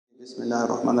بسم الله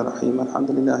الرحمن الرحيم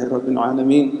الحمد لله رب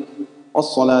العالمين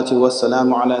والصلاة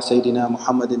والسلام على سيدنا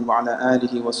محمد وعلى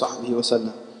آله وصحبه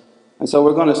وسلم. And so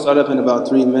we're going to start up in about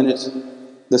 3 minutes.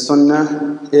 The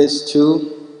sunnah is to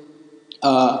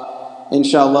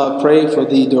inshallah pray for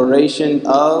the duration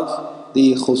of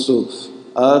the Kusoof,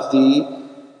 of the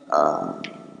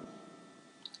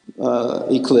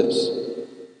eclipse.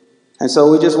 And so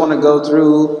we just want to go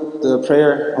through the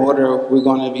prayer order we're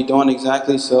going to be doing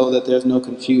exactly so that there's no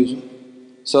confusion.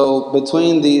 So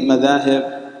between the madahib,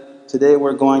 today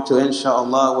we're going to,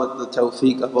 inshallah, with the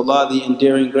tawfiq of Allah, the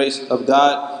endearing grace of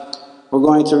God, we're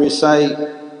going to recite 2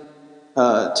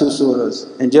 surahs.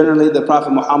 And generally the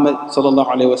Prophet Muhammad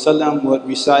ﷺ would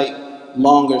recite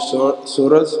longer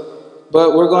surahs,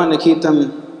 but we're going to keep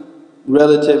them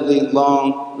relatively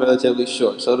long, relatively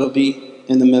short. So it'll be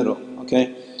in the middle,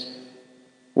 okay?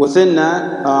 Within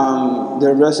that,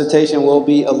 the recitation will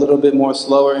be a little bit more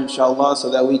slower, inshallah, so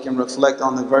that we can reflect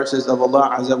on the verses of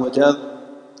Allah Azza wa Jal.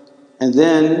 And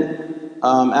then,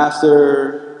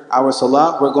 after our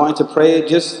salat, we're going to pray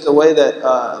just the way that,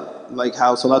 like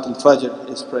how Salat al-Fajr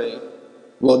is prayed.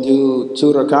 We'll do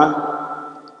 2 rak'ah.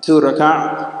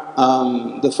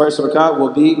 The first rak'ah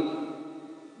will be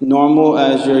normal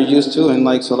as you're used to, and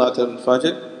like Salat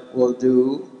al-Fajr. We'll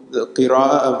do the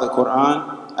qira'ah of the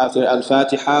Quran. After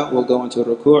Al-Fatiha, we'll go into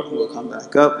ruku', we'll come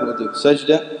back up, we'll do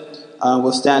sajda,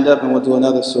 we'll stand up and we'll do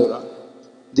another surah.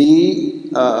 The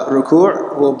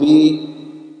ruku' will be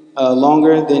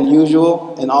longer than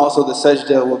usual, and also the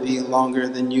sajda will be longer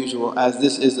than usual, as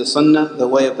this is the sunnah, the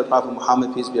way of the Prophet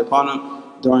Muhammad, peace be upon him,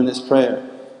 during this prayer.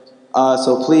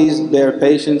 So please bear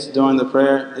patience during the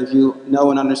prayer. If you know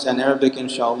and understand Arabic,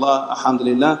 inshallah,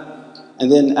 alhamdulillah. And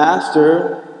then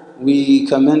after we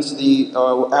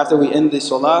after we end the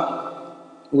salah,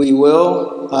 we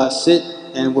will sit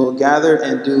and we'll gather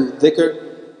and do dhikr.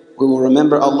 We will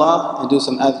remember Allah and do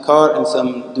some adhkar and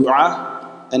some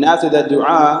dua. And after that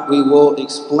dua, we will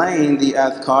explain the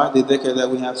adhkar, the dhikr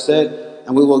that we have said,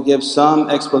 and we will give some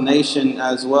explanation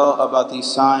as well about these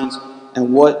signs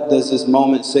and what does this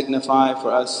moment signify for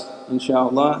us,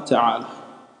 inshallah ta'ala.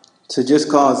 To just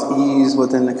cause ease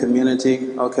within the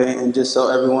community, okay, and just so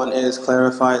everyone is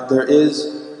clarified, there is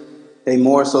a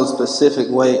more so specific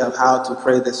way of how to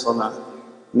pray this salah,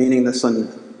 meaning the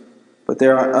sunnah. But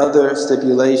there are other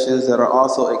stipulations that are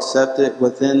also accepted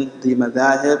within the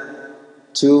madahib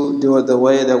to do it the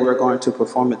way that we're going to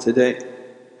perform it today.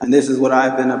 And this is what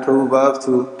I've been approved of,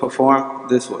 to perform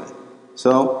this way.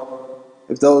 So,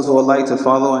 if those who would like to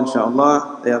follow,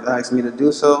 inshallah, they have asked me to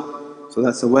do so. So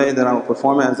that's the way that I will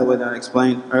perform it, as the way that I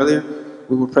explained earlier.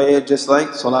 We will pray it just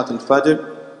like Salat al-Fajr,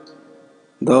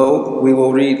 though we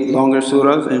will read longer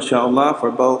surahs, inshallah,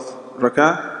 for both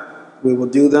rak'ah. We will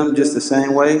do them just the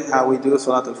same way how we do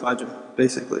Salat al-Fajr,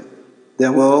 basically.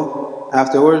 Then we'll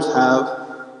afterwards have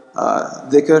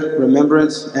dhikr,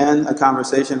 remembrance, and a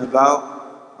conversation about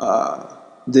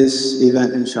this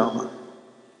event, inshallah.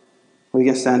 We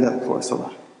can stand up for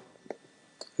salah.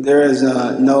 There is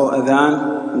no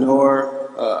adhan, nor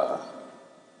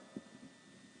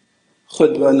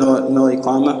khutbah, no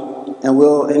iqamah. And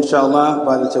we'll, inshallah,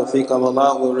 by the tawfiq of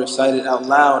Allah, we'll recite it out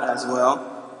loud as well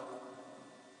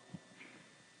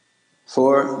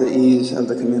for the ease of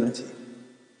the community.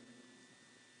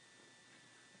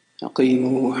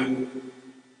 أقيموا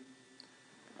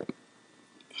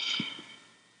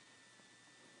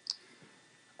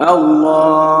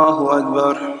الله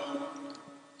أكبر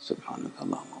سبحانك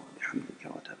اللهم وبحمدك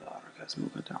وتبارك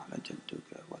اسمك وتعالى جدك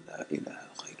ولا إله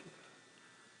غيرك.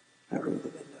 أعوذ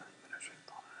بالله من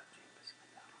الشيطان الرجيم. بسم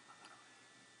الله الرحمن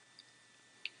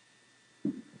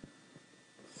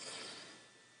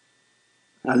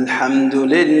الرحيم. الحمد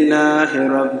لله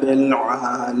رب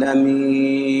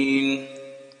العالمين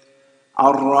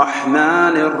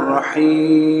الرحمن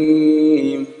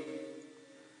الرحيم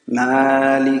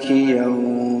مالك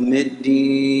يوم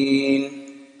الدين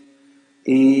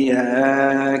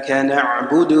إياك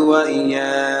نعبد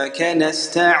وإياك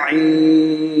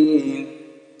نستعين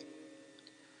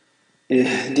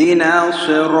اهدنا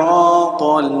الصراط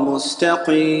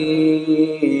المستقيم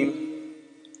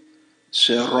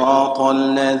صراط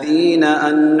الذين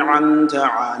أنعمت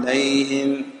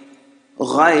عليهم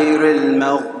غير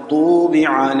المغضوب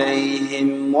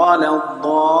عليهم ولا الضالين.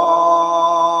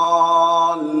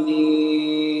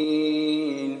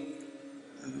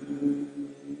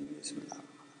 بسم الله.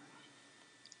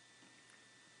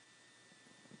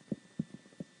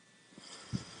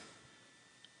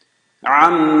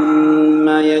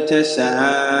 عما يتساءلون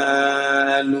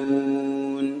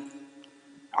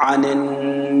عن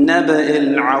النبأ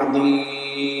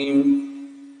العظيم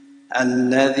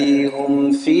الذي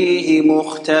هم فيه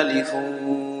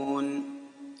مختلفون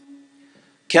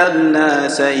كلا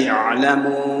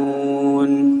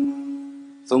سيعلمون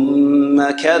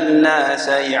ثم كلا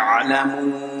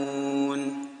سيعلمون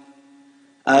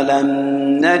ألم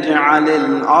نجعل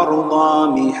الأرض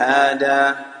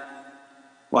مهادا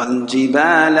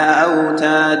والجبال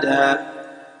أوتادا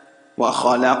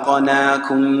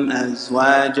وخلقناكم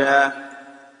أزواجا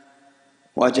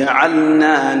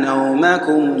وجعلنا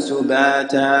نومكم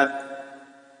سباتا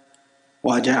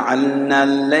وجعلنا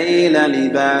الليل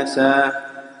لباسا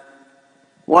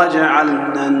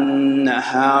وجعلنا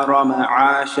النهار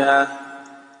معاشا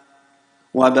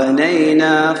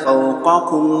وبنينا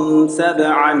فوقكم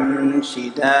سبعا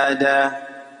شدادا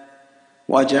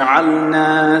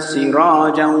وجعلنا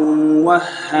سراجا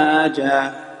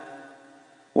وهاجا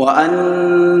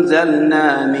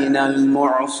وأنزلنا من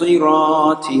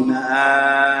المعصرات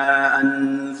ماء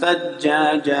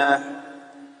ثجاجا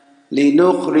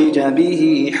لنخرج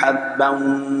به حبا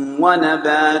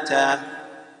ونباتا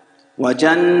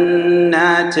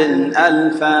وجنات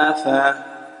ألفافا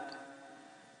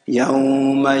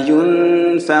يوم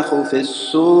ينفخ في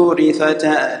الصور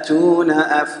فتأتون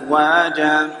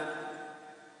أفواجا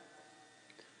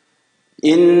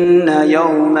إن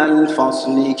يوم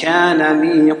الفصل كان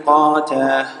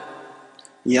ميقاتا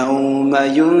يوم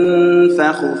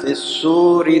ينفخ في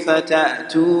الصور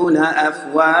فتأتون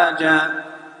أفواجا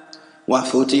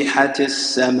وفتحت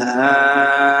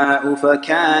السماء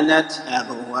فكانت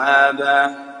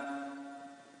أبوابا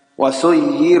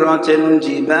وسيرت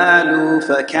الجبال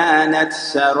فكانت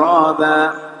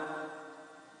سرابا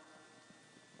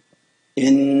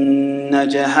إن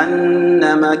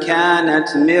جهنم كانت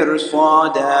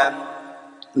مرصادا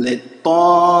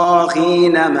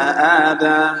للطاغين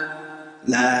مآبا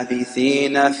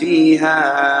لابثين فيها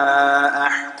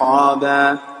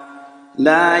أحقابا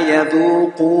لا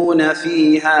يذوقون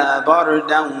فيها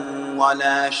بردا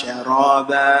ولا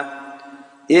شرابا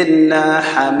إلا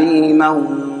حميما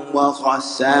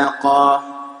وغساقا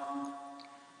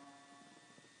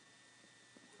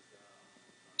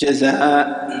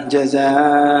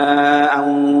جزاء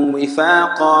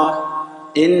وفاقا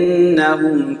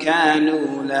إنهم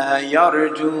كانوا لا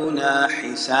يرجون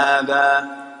حسابا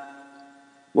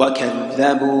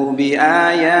وكذبوا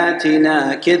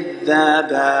بآياتنا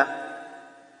كذابا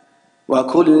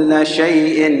وكل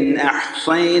شيء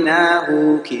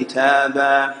أحصيناه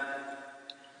كتابا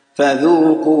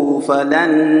فذوقوا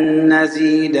فلن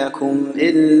نزيدكم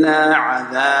إلا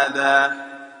عذابا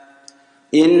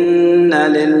إن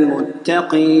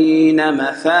للمتقين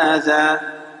مفازا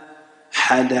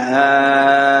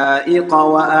حدائق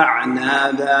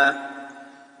وأعنابا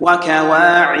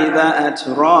وكواعب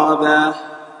أترابا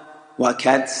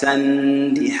وكأسا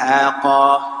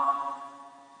دحاقا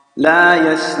لا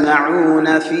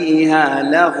يسمعون فيها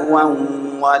لغوا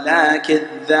ولا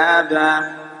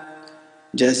كذابا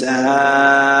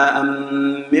جزاء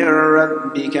من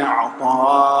ربك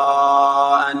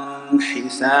عطاء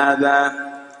حسابا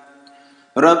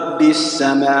رب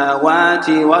السماوات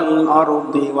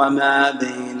والأرض وما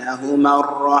بينهما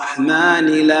الرحمن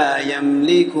لا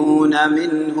يملكون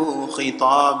منه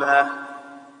خطابا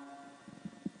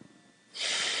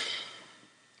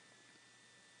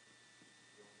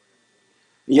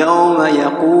يوم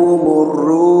يقوم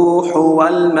الروح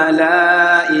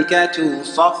والملائكة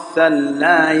صفا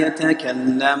لا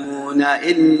يتكلمون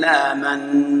إلا من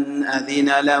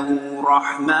أذن له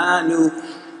الرحمن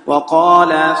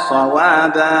وقال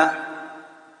صوابا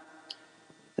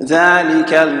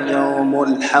ذلك اليوم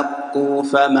الحق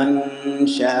فمن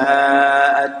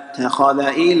شاء اتخذ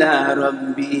إلى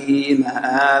ربه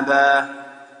مآبا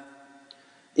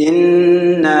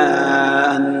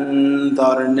إنا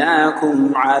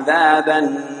أنذرناكم عذابا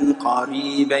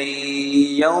قريبا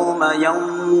يوم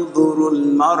ينظر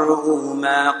المرء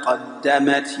ما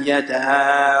قدمت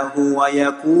يداه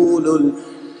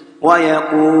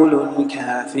ويقول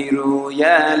الكافر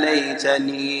يا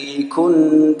ليتني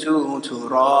كنت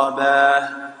ترابا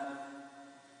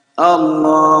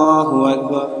الله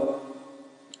أكبر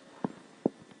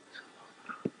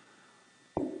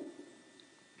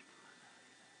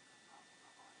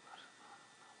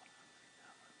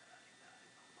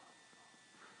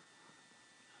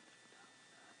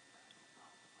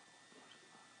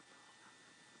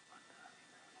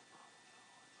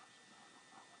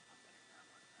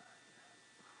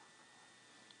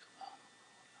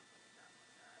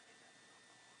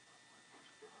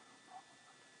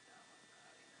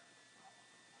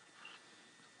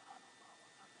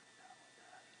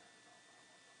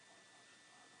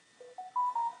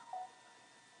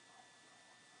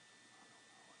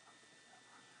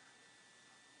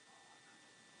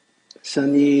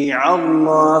سمع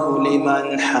الله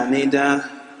لمن حمده.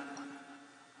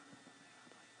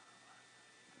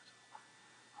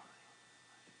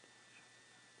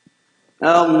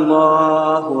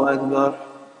 الله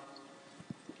أكبر.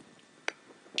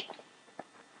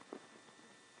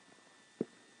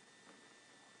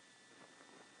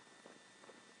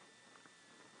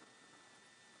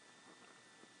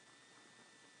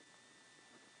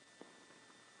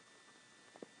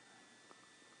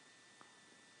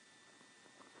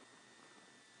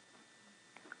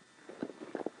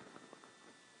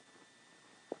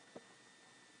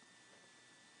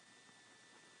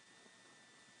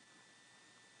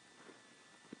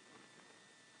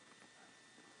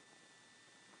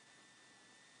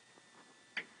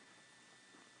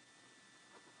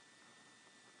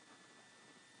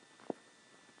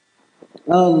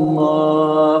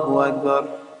 الله أكبر.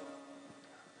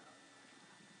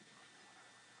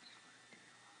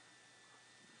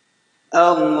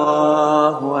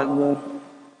 الله أكبر.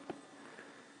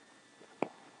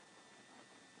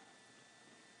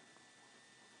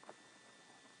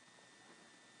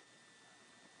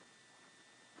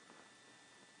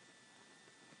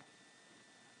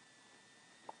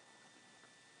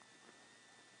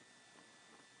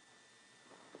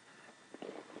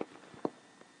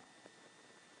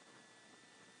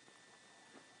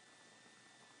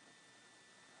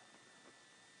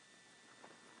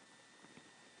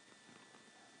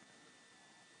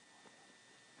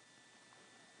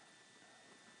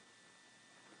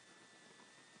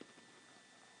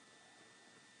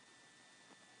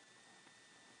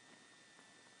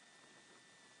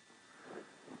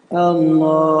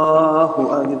 الله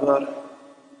أكبر.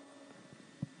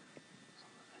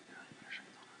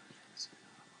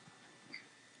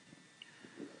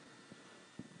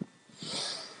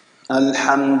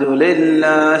 الحمد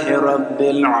لله رب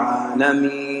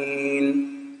العالمين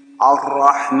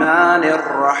الرحمن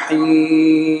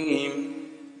الرحيم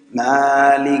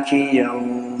مالك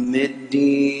يوم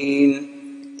الدين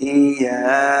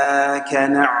إياك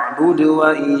نعبد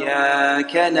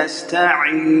وإياك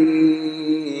نستعين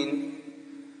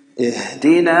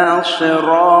اهدنا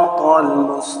الصراط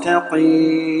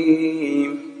المستقيم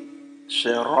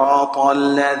صراط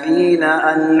الذين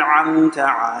أنعمت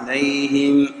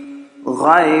عليهم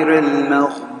غير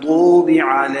المغضوب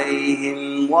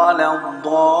عليهم ولا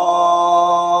الضالين.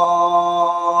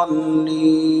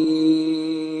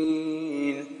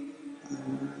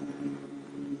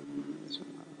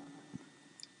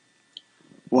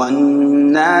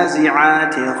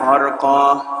 والنازعات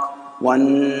غرقا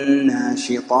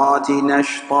والناشطات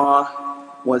نشطا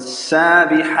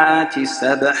والسابحات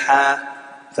سبحا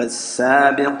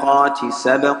فالسابقات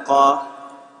سبقا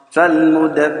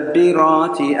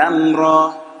فالمدبرات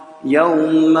أمرا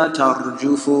يوم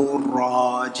ترجف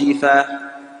الراجفة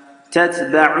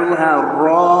تتبعها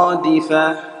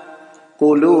الرادفة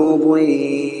قلوب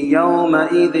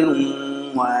يومئذ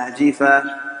واجفة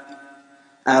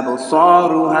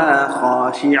أبصارها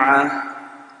خاشعة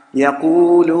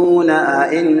يقولون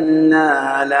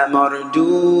أئنا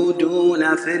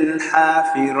لمردودون في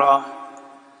الحافرة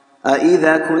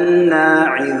أإذا كنا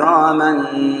عظاما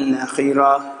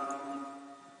نخرة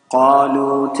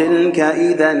قالوا تلك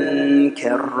إذا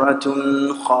كرة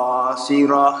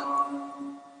خاسرة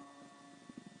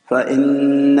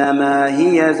فإنما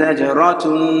هي زجرة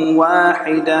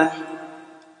واحدة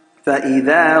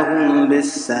فإذا هم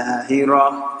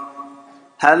بالساهرة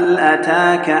هل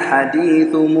أتاك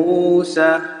حديث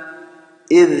موسى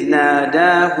إذ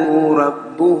ناداه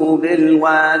ربه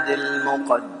بالواد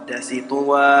المقدس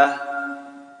طوى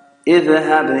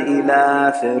اذهب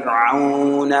إلى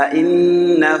فرعون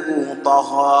إنه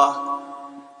طغى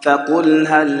فقل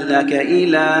هل لك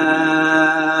إلى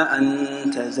أن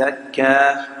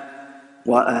تزكى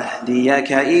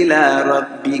وأهديك إلى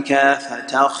ربك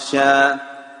فتخشى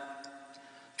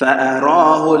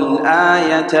فأراه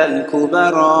الآية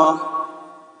الكبرى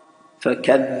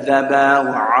فكذب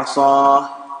وعصى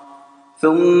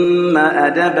ثم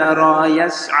أدبر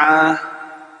يسعى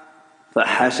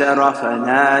فحشر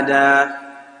فنادى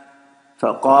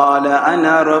فقال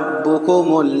أنا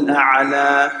ربكم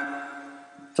الأعلى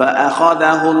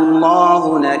فأخذه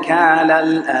الله نكال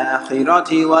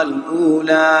الآخرة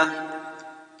والأولى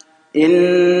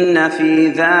إن في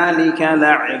ذلك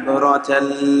لعبرة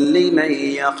لمن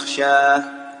يخشى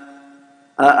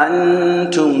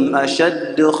أأنتم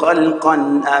أشد خلقا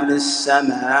أم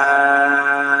السماء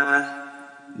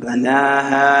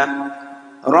بناها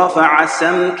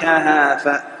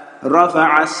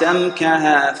رفع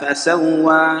سمكها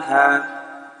فسواها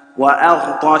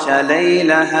وأغطش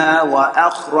ليلها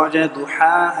وأخرج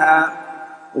ضحاها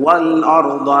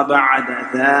والأرض بعد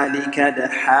ذلك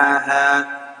دحاها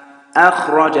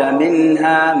أخرج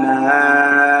منها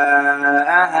ماءها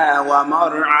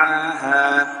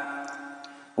ومرعاها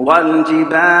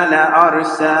والجبال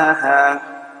أرساها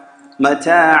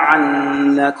متاعا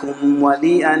لكم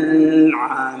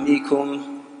ولأنعامكم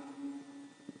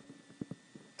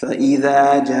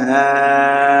فإذا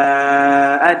جاءت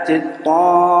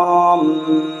الطامة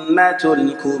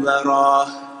الكبرى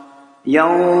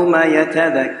يوم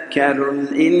يتذكر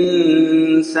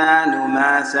الإنسان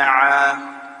ما سعى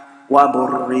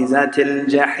وبرزت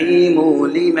الجحيم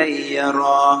لمن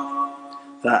يرى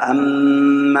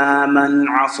فأما من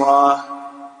عصى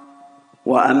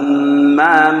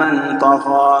وأما من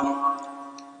طغى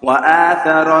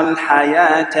وآثر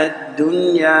الحياة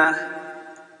الدنيا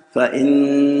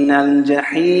فإن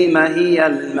الجحيم هي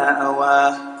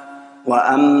المأوى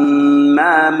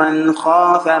وأما من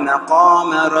خاف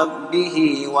مقام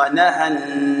ربه ونهى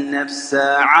النفس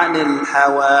عن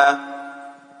الهوى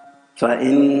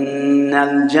فإن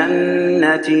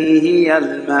الجنة هي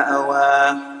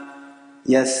المأوى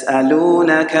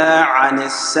يسألونك عن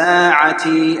الساعة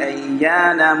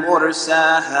أيان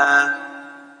مرساها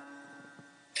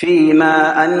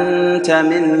فيما أنت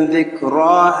من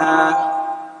ذكراها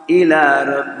إلى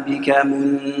ربك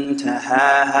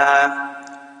منتهاها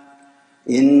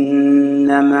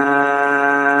إنما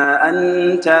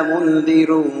أنت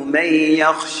منذر من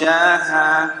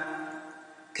يخشاها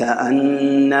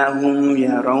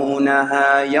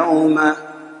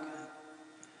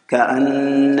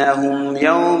كأنهم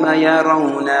يوم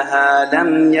يرونها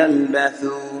لم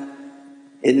يلبثوا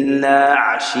إلا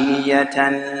عشية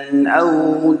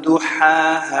أو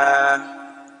ضحاها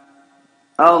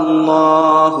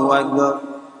الله أكبر.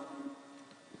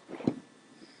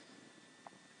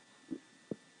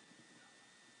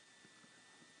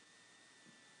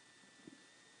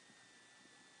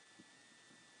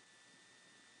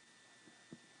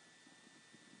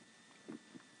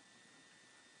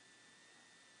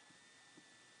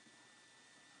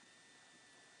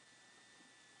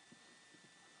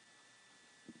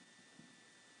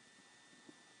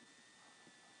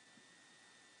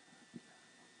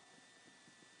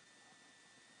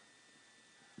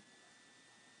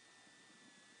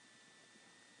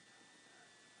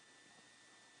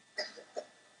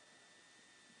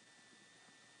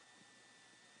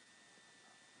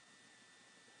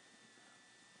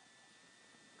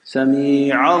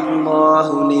 سميع الله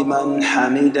لمن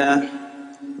حمده.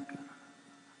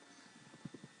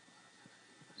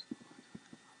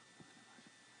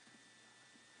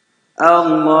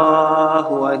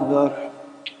 الله أكبر.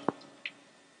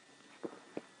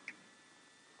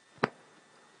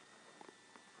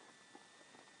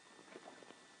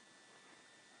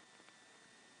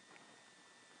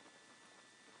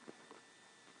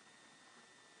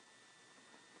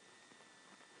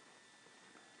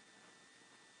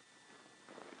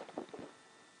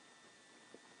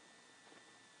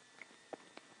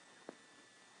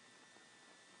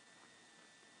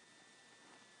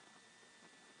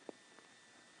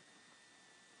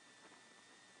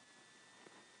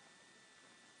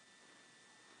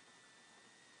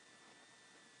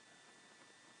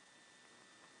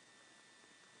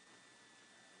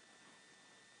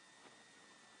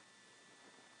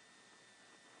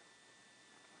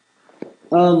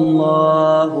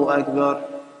 الله أكبر.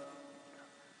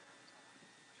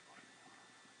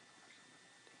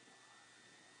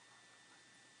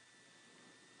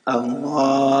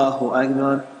 الله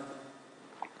أكبر.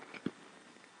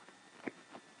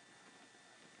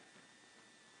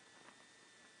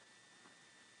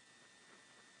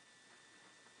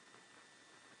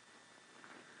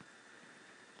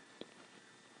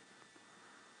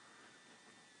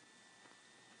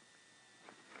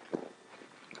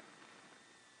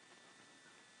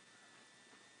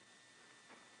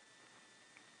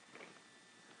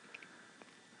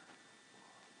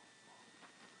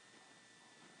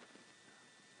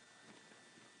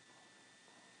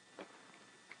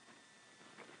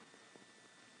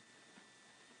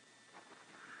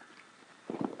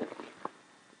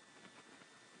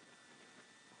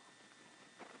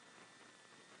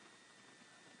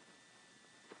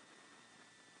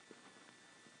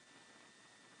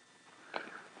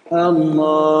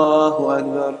 الله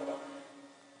أكبر.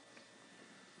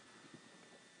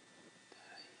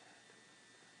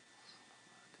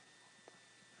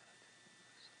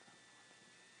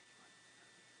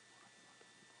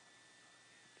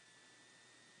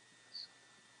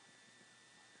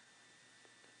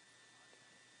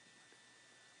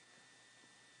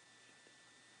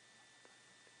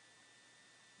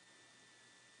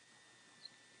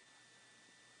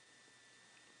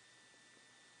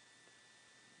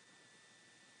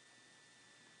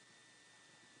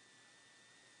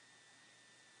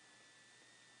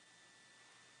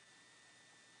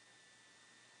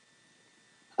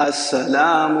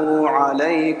 السلام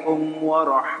عليكم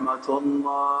ورحمة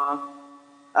الله.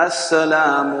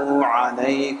 السلام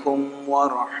عليكم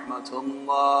ورحمة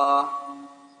الله.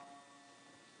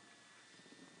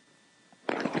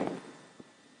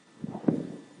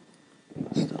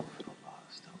 استغفر الله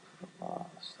استغفر الله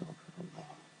استغفر الله.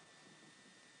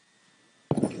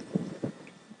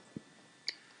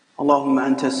 اللهم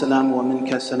أنت السلام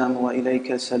ومنك السلام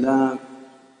وإليك السلام،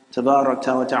 تباركت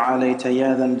وتعاليت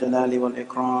يا ذا الجلال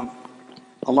والإكرام.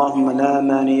 اللهم لا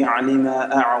مانع لما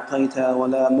أعطيت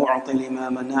ولا معطي لما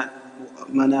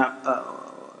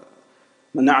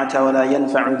منعت ولا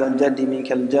ينفع ذا الجد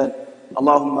منك الجد.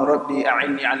 اللهم ربي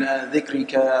أعني على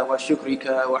ذكرك وشكرك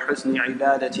وحسن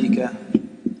عبادتك.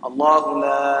 الله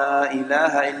لا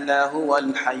إله إلا هو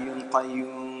الحي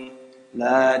القيوم،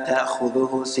 لا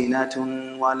تأخذه سنة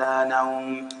ولا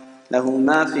نوم، له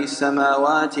ما في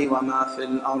السماوات وما في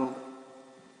الأرض.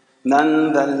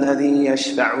 من ذا الذي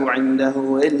يشفع عنده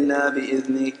إلا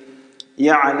بإذنه،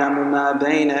 يعلم ما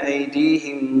بين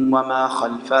أيديهم وما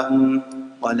خلفهم،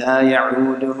 ولا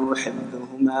يعوده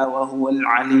حفظهما وهو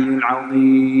العلي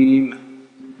العظيم.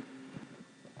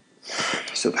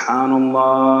 سبحان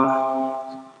الله.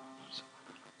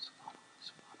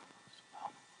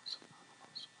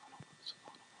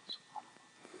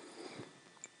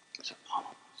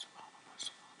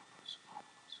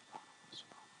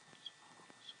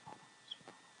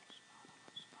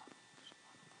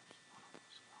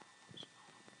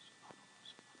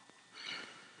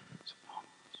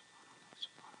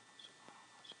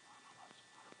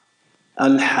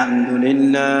 الحمد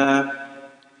لله.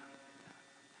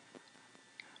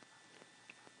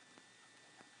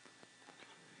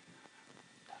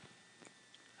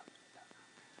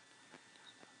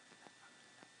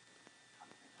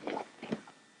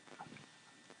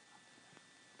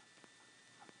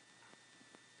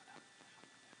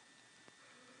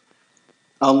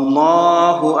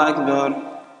 الله أكبر.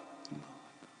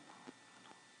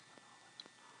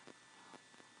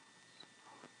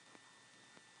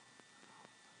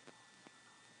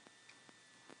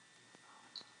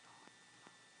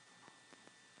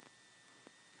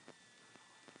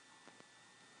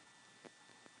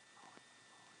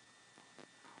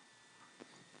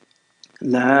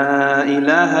 لا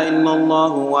إله إلا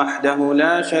الله وحده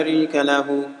لا شريك له،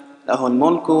 له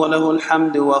الملك وله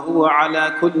الحمد وهو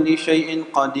على كل شيء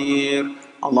قدير.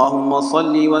 اللهم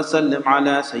صل وسلم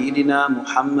على سيدنا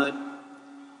محمد.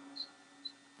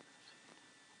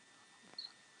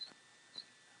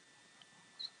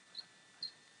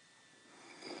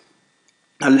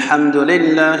 الحمد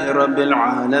لله رب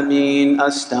العالمين.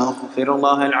 أستغفر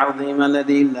الله العظيم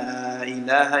الذي لا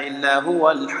إله إلا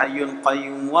هو الحي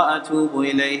القيوم وأتوب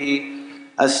إليه.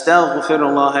 أستغفر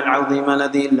الله العظيم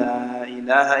الذي لا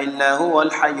إله إلا هو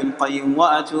الحي القيوم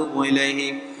وأتوب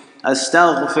إليه.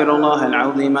 أستغفر الله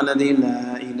العظيم الذي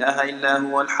لا إله إلا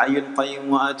هو الحي القيوم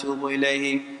وأتوب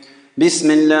إليه.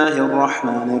 بسم الله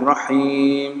الرحمن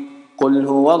الرحيم. قل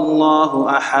هو الله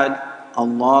أحد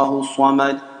الله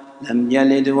الصمد لم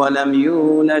يلد ولم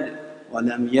يولد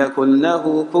ولم يكن له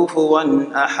كفوا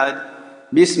أحد.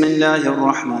 بسم الله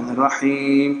الرحمن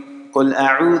الرحيم. قل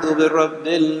أعوذ برب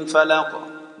الفلق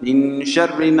من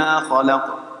شر ما خلق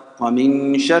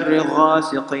ومن شر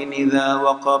غاسق إذا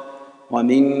وقب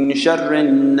ومن شر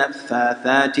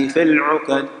النفاثات في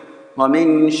العقد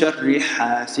ومن شر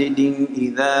حاسد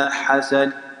إذا حسد.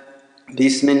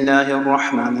 بسم الله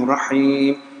الرحمن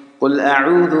الرحيم. قل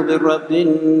أعوذ برب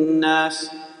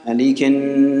الناس ملك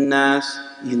الناس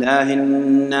إله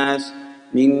الناس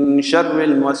من شر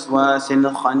الوسواس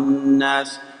الخناس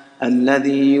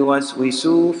الذي يوسوس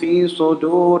في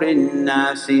صدور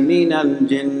الناس من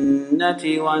الجنة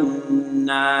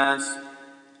والناس.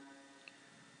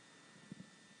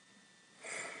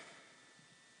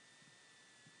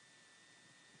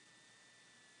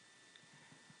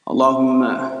 اللهم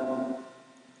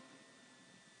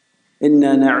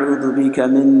إنا نعوذ بك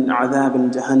من عذاب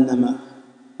الجهنم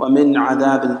ومن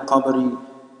عذاب القبر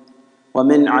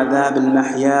ومن عذاب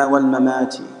المحيا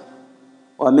والممات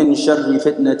ومن شر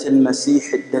فتنة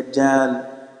المسيح الدجال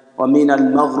ومن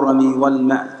المغرم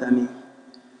والمأثم.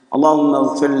 اللهم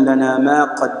اغفر لنا ما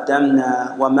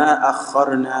قدمنا وما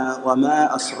أخرنا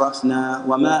وما أسرفنا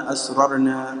وما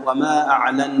أسررنا وما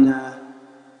أعلنا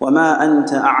وما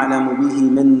أنت أعلم به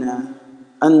منا.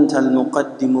 أنت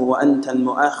المقدم وأنت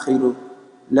المؤخر،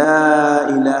 لا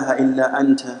إله إلا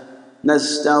أنت.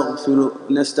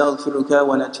 نستغفرك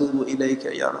ونتوب إليك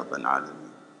يا رب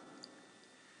العالمين.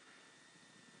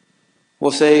 We'll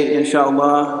say,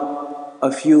 inshallah, a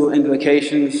few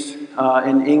invocations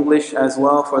in English as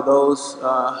well for those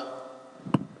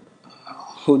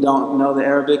who don't know the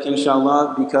Arabic,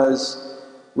 inshallah, because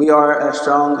we are as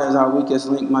strong as our weakest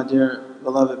link, my dear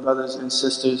beloved brothers and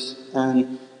sisters.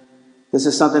 And this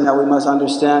is something that we must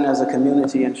understand as a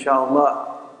community, inshallah.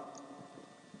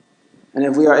 And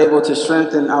if we are able to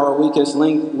strengthen our weakest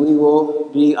link, we will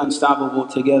be unstoppable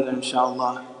together,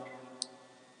 inshallah.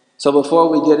 So before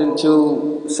we get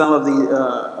into some of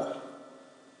the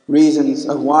reasons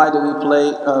of why do we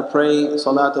pray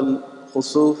Salat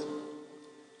al-Kusoof,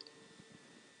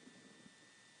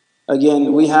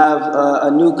 again, we have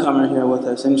a newcomer here with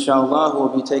us, inshallah, who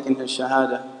will be taking his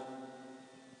shahada.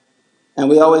 And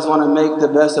we always want to make the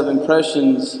best of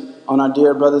impressions on our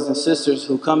dear brothers and sisters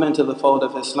who come into the fold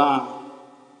of Islam.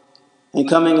 And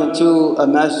coming into a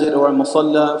masjid or a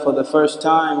musalla for the first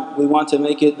time, we want to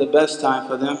make it the best time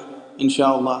for them,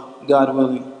 inshallah, God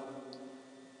willing.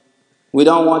 We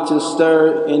don't want to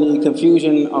stir any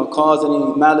confusion or cause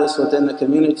any malice within the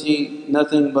community,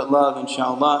 nothing but love,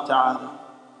 inshallah ta'ala.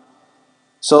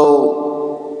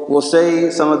 So we'll say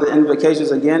some of the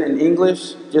invocations again in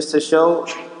English, just to show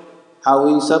how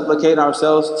we supplicate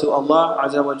ourselves to Allah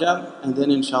Azza wa Jal, and then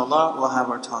inshallah we'll have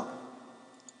our talk.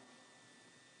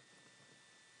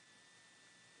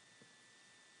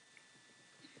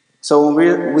 So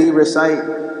when we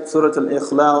recite Surah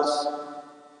Al-Ikhlas,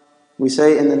 we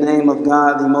say, in the name of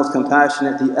God, the most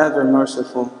compassionate, the ever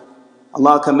merciful.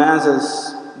 God commands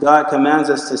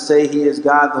us to say He is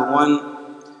God, the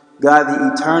one, God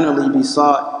the eternally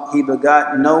besought. He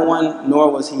begot no one,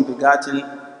 nor was He begotten,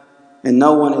 and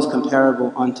no one is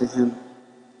comparable unto Him.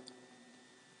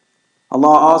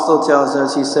 Allah also tells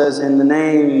us, He says, in the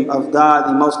name of God,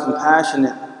 the most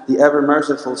compassionate, the ever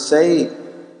merciful, say,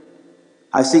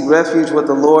 I seek refuge with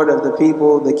the Lord of the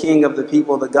people, the King of the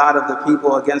people, the God of the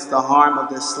people, against the harm of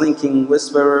the slinking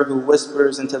whisperer who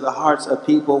whispers into the hearts of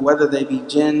people, whether they be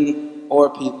jinn or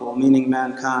people, meaning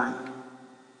mankind.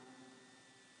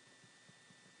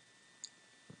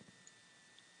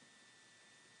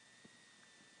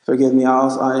 Forgive me,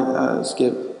 I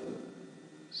skipped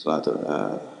Surah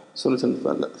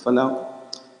Al-Falaq.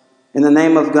 In the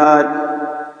name of God,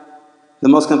 the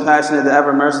most compassionate, the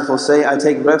ever merciful, say, I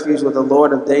take refuge with the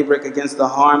Lord of daybreak against the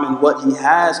harm in what He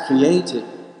has created.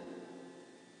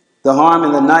 The harm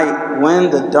in the night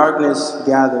when the darkness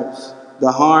gathers.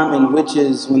 The harm in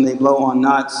witches when they blow on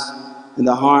knots. And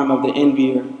the harm of the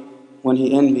envier when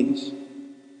he envies.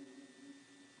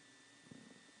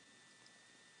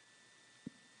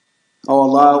 O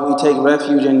Allah, we take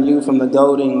refuge in You from the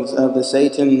goadings of the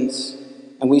Satans.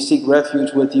 And we seek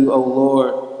refuge with You, O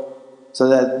Lord, so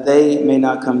that they may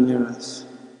not come near us.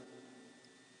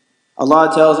 Allah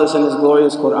tells us in His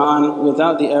glorious Quran,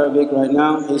 without the Arabic right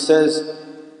now, He says,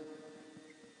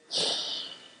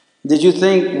 did you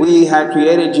think we had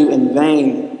created you in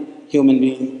vain, human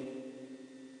being,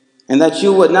 and that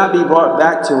you would not be brought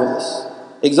back to us?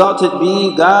 Exalted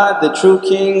be God, the true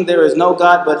King, there is no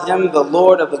God but Him, the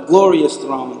Lord of the glorious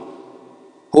throne.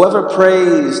 Whoever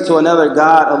prays to another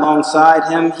God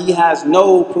alongside Him, he has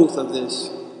no proof of this.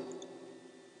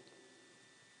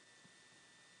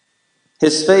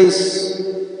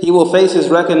 He will face his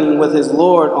reckoning with his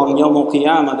Lord on Yawm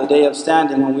al-Qiyamah, the day of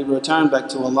standing, when we return back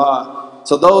to Allah.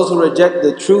 So those who reject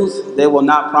the truth, they will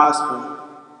not prosper.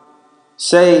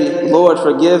 Say, Lord,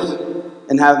 forgive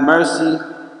and have mercy.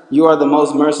 You are the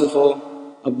most merciful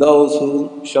of those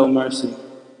who show mercy.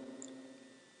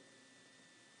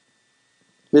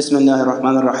 Bismillahir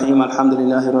Rahmanir Rahim.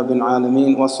 Alhamdulillahi Rabbil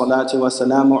Alameen. Wassalatu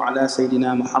wassalamu ala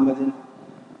Sayyidina Muhammadin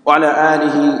wa ala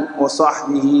alihi wa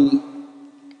sahbihi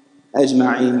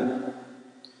ajma'een.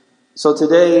 So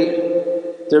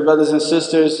today, dear brothers and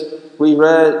sisters, we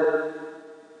read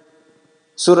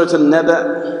Surah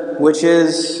Al-Naba, which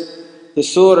is the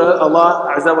surah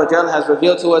Allah Azza wa Jal has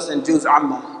revealed to us in Juz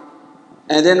Amma.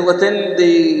 And then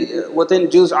within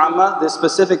Juz Amma, the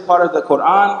specific part of the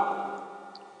Quran,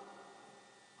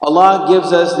 Allah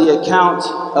gives us the account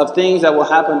of things that will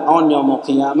happen on Yawm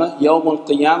al-Qiyamah. Yawm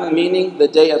al-Qiyamah meaning the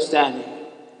day of standing.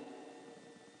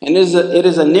 And it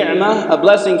is a ni'mah, a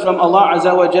blessing from Allah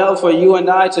Azza wa Jal for you and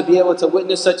I to be able to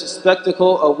witness such a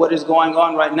spectacle of what is going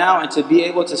on right now, and to be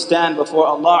able to stand before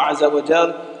Allah Azza wa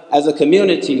Jal as a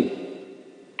community.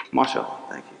 MashaAllah,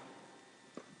 thank you.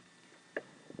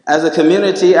 As a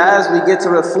community, as we get to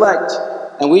reflect,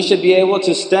 and we should be able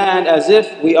to stand as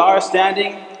if we are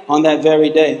standing on that very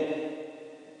day.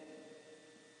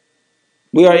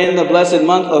 We are in the blessed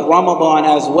month of Ramadan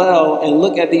as well, and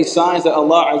look at these signs that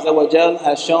Allah Azza wa Jal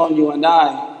has shown you and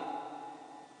I.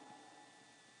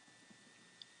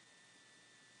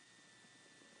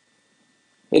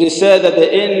 It is said that the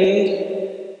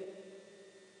end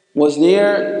was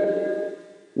near,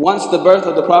 once the birth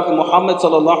of the Prophet Muhammad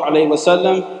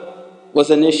ﷺ was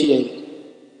initiated.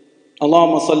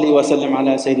 Allahumma salli wa sallim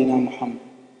ala Sayyidina Muhammad.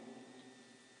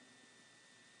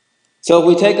 So if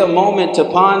we take a moment to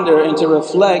ponder and to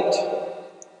reflect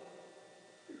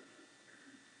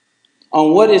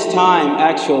on what is time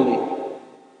actually,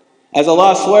 as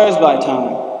Allah swears by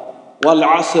time,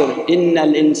 وَالْعَصْرِ إِنَّ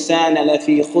الْإِنسَانَ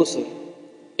لَفِي خُسْرٍ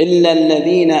إِلَّا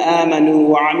الَّذِينَ آمَنُوا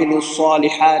وَعَمِلُوا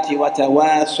الصَّالِحَاتِ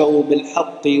وَتَوَاصَوْا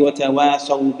بِالْحَقِّ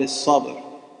وَتَوَاصَوْا بِالصَّبْرِ.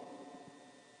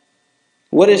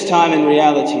 What is time in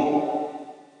reality?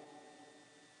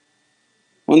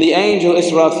 When the angel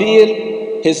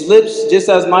Israfil, his lips, just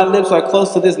as my lips are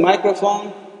close to this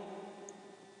microphone,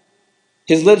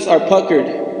 his lips are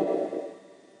puckered,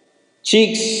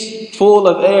 cheeks full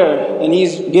of air, and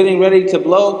he's getting ready to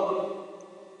blow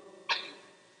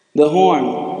the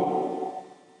horn.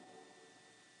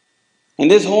 And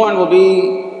this horn will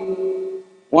be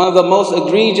one of the most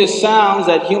egregious sounds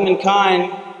that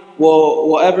humankind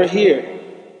will ever hear.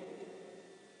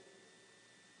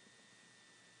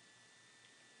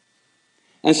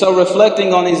 And so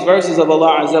reflecting on these verses of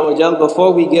Allah Azza wa Jal,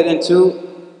 before we get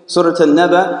into Surah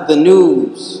An-Naba, the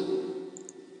news.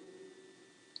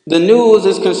 The news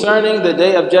is concerning the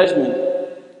Day of Judgment.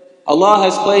 Allah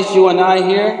has placed you and I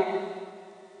here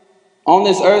on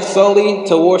this earth solely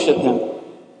to worship Him.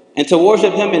 And to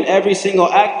worship Him in every single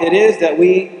act it is that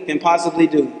we can possibly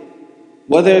do.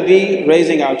 Whether it be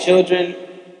raising our children,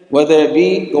 whether it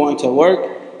be going to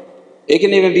work. It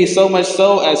can even be so much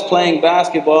so as playing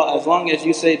basketball, as long as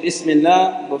you say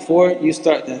Bismillah before you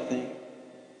start that thing.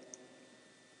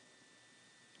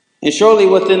 And surely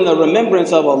within the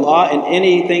remembrance of Allah in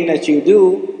anything that you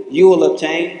do, you will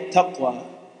obtain taqwa,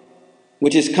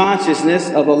 which is consciousness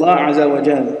of Allah Azza wa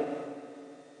Jalla.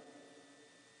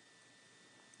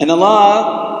 And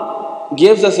Allah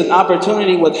gives us an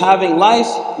opportunity with having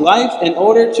life in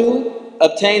order to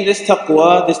obtain this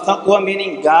taqwa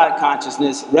meaning God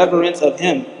consciousness, reverence of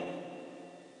Him.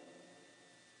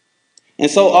 And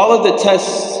so all of the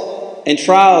tests and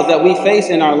trials that we face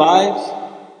in our lives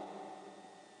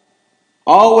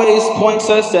always points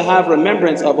us to have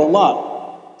remembrance of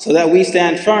Allah, so that we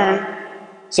stand firm.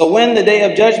 So when the Day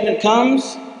of Judgment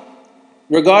comes,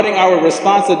 regarding our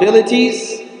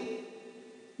responsibilities,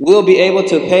 we'll be able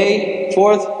to pay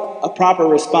forth a proper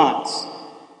response.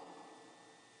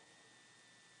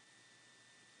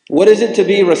 What is it to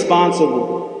be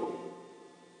responsible?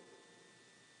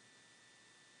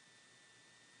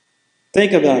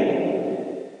 Think about it.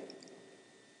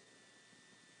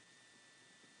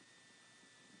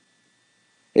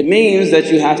 It means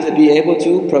that you have to be able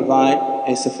to provide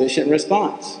a sufficient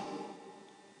response.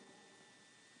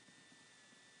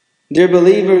 Dear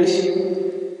believers,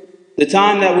 the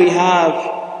time that we have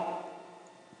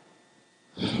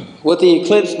with the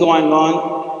eclipse going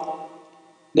on,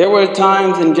 there were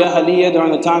times in Jahiliyyah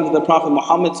during the times of the Prophet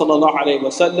Muhammad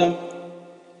ﷺ.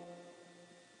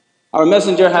 Our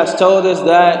messenger has told us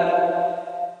that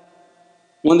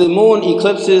when the moon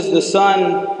eclipses the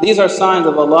sun, these are signs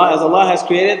of Allah, as Allah has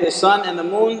created the sun and the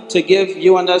moon to give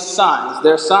you and us signs.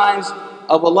 They're signs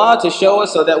of Allah to show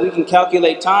us so that we can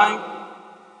calculate time,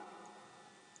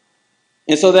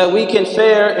 and so that we can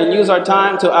fare and use our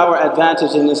time to our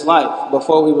advantage in this life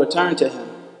before we return to Him.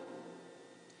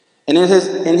 And in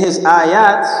his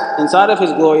ayat, inside of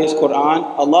His glorious Quran,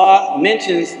 Allah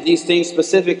mentions these things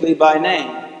specifically by name.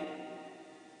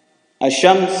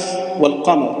 Ash-Shams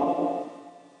wal-Qamar.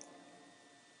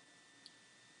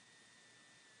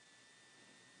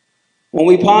 When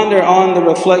we ponder on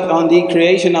the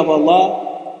creation of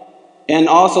Allah, and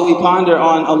also we ponder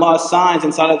on Allah's signs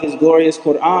inside of His glorious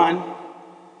Quran,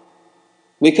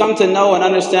 we come to know and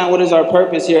understand what is our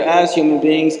purpose here as human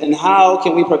beings, and how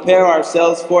can we prepare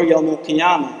ourselves for Yawm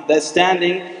al-Qiyamah, that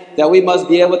standing that we must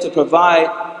be able to provide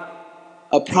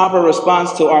a proper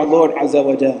response to our Lord Azza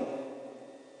wa Jalla.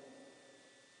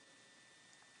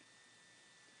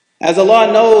 As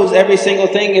Allah knows every single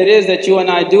thing it is that you and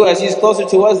I do, as He's closer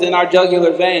to us than our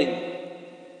jugular vein.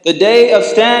 The day of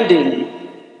standing,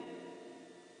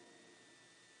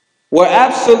 where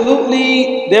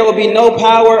absolutely there will be no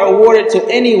power awarded to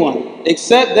anyone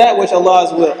except that which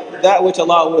Allah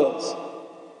wills.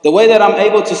 The way that I'm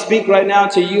able to speak right now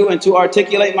to you and to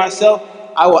articulate myself,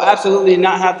 I will absolutely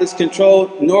not have this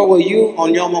control, nor will you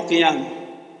on Yawm al-Qiyamah.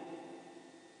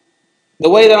 The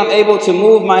way that I'm able to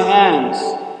move my hands,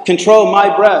 control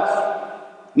my breath,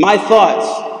 my thoughts,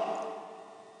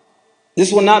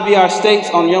 this will not be our states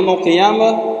on Yawm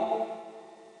al-Qiyamah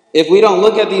if we don't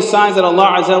look at these signs that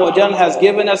Allah Azza wa Jalla has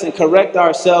given us and correct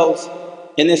ourselves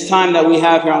in this time that we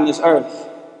have here on this earth.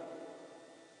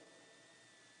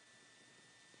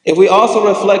 If we also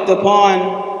reflect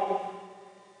upon,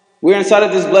 we're inside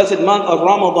of this blessed month of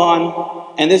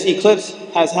Ramadan and this eclipse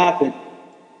has happened.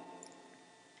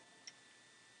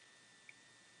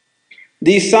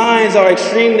 These signs are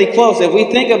extremely close. If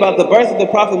we think about the birth of the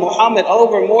Prophet Muhammad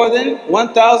over more than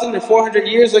 1,400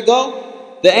 years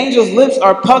ago, the angel's lips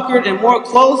are puckered and more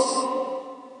close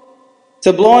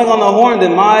to blowing on the horn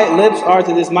than my lips are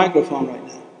to this microphone right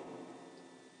now.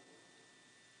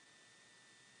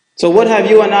 So what have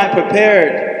you and I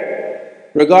prepared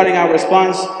regarding our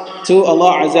response to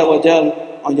Allah Azza wa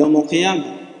Jal on Yawm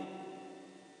al-Qiyamah?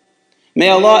 May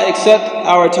Allah accept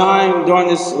our time during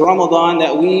this Ramadan,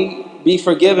 that we be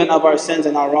forgiven of our sins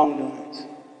and our wrongdoings.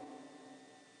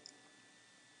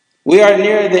 We are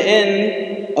near the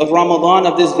end of Ramadan,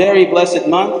 of this very blessed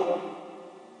month,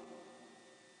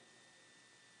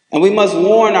 and we must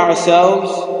warn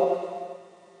ourselves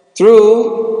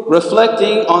through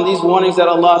reflecting on these warnings that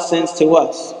Allah sends to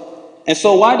us. And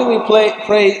so why do we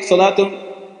pray Salat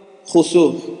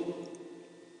al-Kusoof?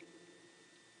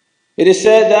 It is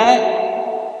said that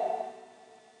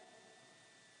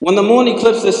when the moon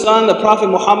eclipsed the sun, the Prophet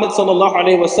Muhammad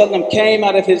ﷺ came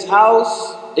out of his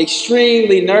house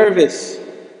extremely nervous.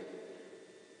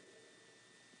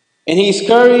 And he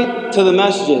scurried to the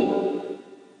masjid.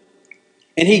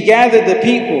 And he gathered the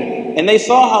people. And they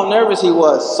saw how nervous he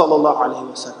was,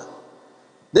 ﷺ.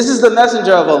 This is the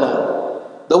messenger of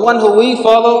Allah, the one who we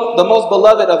follow, the most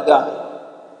beloved of God.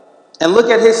 And look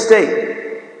at his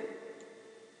state.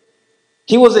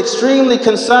 He was extremely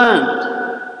concerned.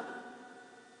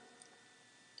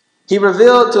 He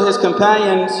revealed to his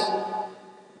companions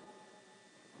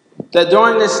that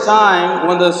during this time,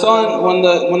 when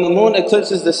the moon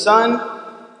eclipses the sun,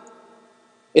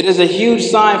 it is a huge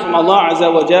sign from Allah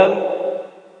Azza wa Jal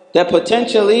that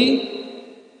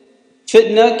potentially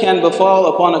fitna can befall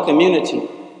upon a community.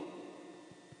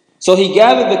 So he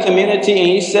gathered the community and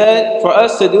he said, for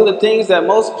us to do the things that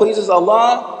most pleases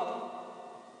Allah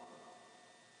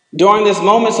during this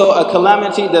moment, so a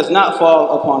calamity does not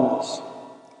fall upon us.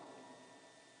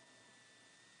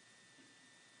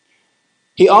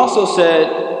 He also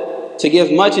said to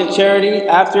give much in charity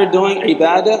after doing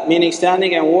ibadah, meaning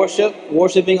standing and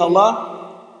worshipping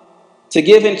Allah, to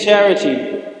give in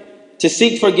charity, to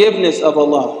seek forgiveness of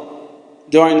Allah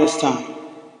during this time,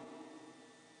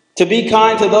 to be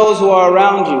kind to those who are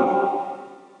around you.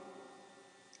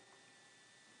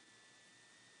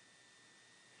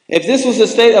 If this was the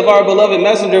state of our beloved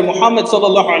Messenger Muhammad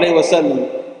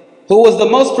ﷺ, who was the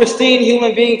most pristine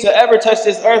human being to ever touch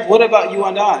this earth, what about you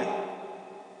and I?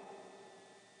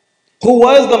 Who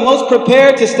was the most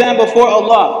prepared to stand before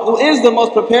Allah, who is the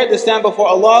most prepared to stand before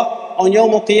Allah on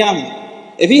Yawm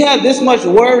al-Qiyamah. If he had this much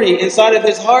worry inside of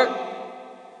his heart,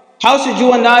 how should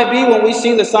you and I be when we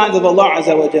see the signs of Allah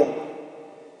Azza wa Jal?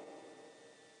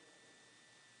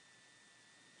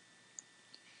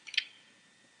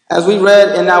 As we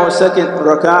read in our second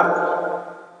rak'ah,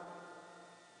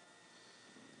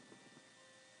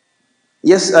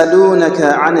 يَسْأَلُونَكَ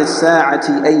عَنِ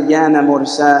السَّاعَةِ أَيَّانَ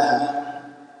مُرْسَاهَا.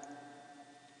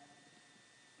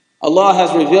 Allah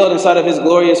has revealed inside of His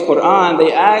glorious Quran,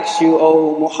 they ask you,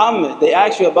 O Muhammad, they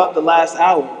ask you about the last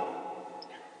hour.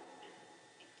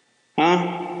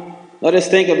 Let us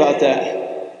think about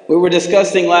that. We were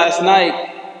discussing last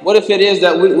night, what if it is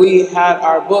that we had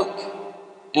our book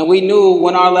and we knew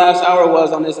when our last hour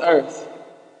was on this earth?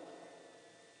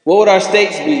 What would our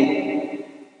states be?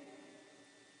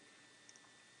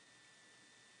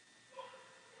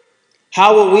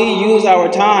 How would we use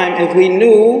our time if we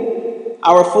knew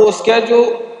our full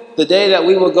schedule, the day that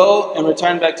we will go and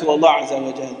return back to Allah Azza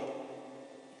wa Jalla?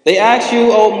 They ask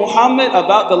you, O Muhammad,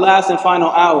 about the last and final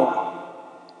hour.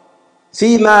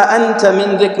 فِيمَا أَنْتَ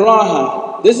مِنْ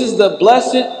ذِكْرَاهَا. This is the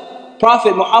blessed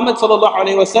Prophet Muhammad sallallahu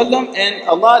alaihi wasallam, and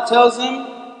Allah tells him,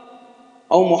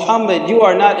 O Muhammad, you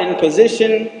are not in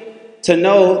position to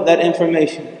know that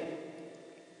information.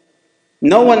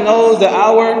 No one knows the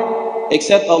hour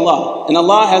except Allah. And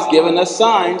Allah has given us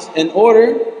signs in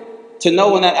order to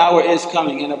know when that hour is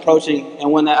coming and approaching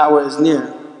and when that hour is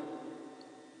near.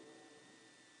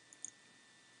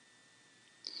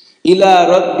 إِلَىٰ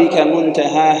رَبِّكَ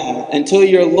مُنْتَهَاهَا. Until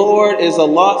your Lord is a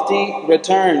lofty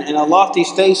return and a lofty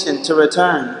station to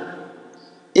return.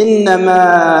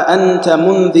 إِنَّمَا أَنْتَ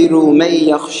مُنذِرُ مَن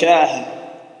يَخْشَاهَا.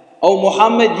 O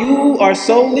Muhammad, you are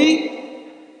solely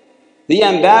the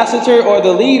ambassador or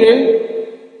the leader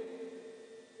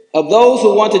of those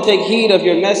who want to take heed of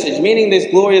your message, meaning this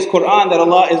glorious Quran that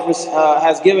Allah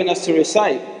has given us to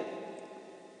recite.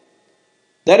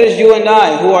 That is you and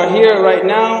I who are here right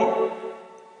now,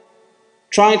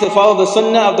 trying to follow the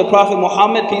sunnah of the Prophet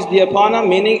Muhammad, peace be upon him,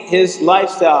 meaning his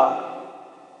lifestyle,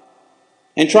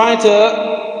 and trying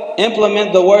to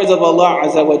implement the words of Allah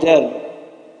Azza wa Jal.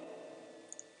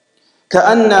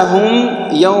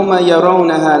 كأنهم يوم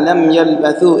يرونها لم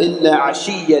يلبثوا إلا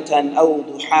عشية أو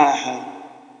ضحاها.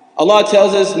 Allah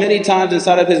tells us many times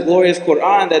inside of His glorious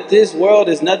Quran that this world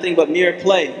is nothing but mere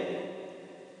play.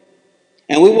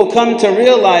 And we will come to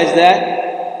realize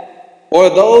that, or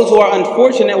those who are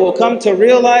unfortunate will come to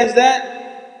realize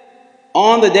that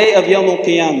on the day of Yawm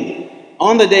al-Qiyamah,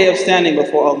 on the day of standing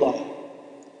before Allah.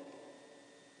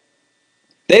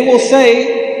 They will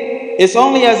say, it's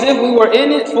only as if we were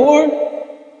in it for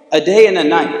a day and a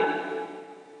night.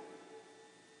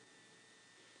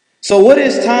 So what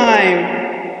is time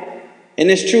in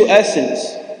its true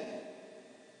essence?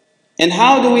 And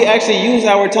how do we actually use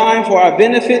our time for our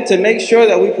benefit to make sure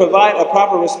that we provide a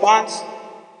proper response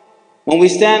when we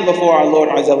stand before our Lord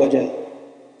Azza wa Jal?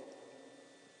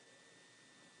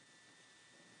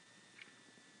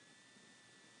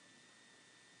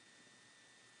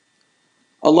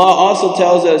 Allah also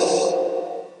tells us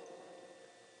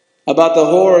about the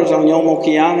horrors on Yawm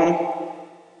al-Qiyamah.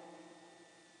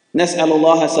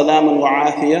 Nas'alullah salaman wa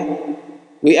afiyah.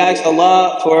 We ask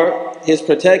Allah for His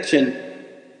protection,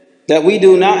 that we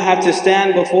do not have to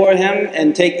stand before Him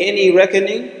and take any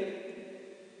reckoning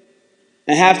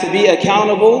and have to be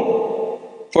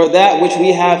accountable for that which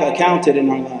we have accounted in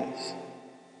our lives.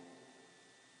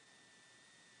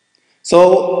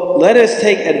 So let us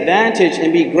take advantage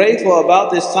and be grateful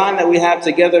about this time that we have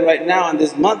together right now and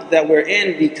this month that we're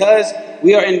in, because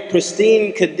we are in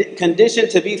pristine condition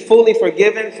to be fully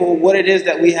forgiven for what it is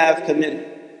that we have committed.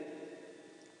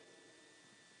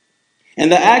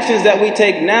 And the actions that we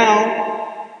take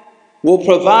now will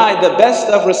provide the best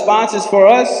of responses for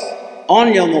us on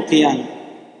Yawm al-Qiyamah.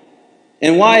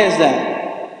 And why is that?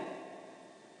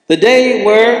 The day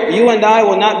where you and I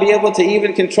will not be able to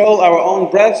even control our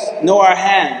own breaths, nor our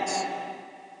hands,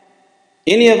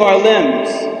 any of our limbs.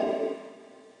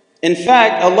 In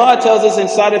fact, Allah tells us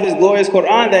inside of His glorious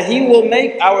Quran that He will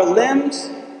make our limbs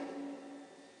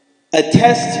a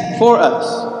test for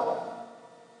us.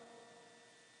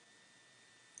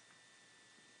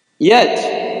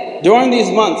 Yet, during these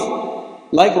months,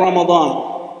 like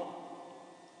Ramadan,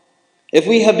 if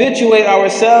we habituate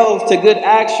ourselves to good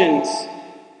actions,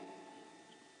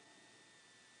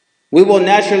 we will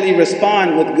naturally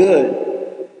respond with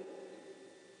good.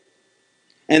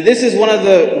 And this is one of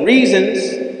the reasons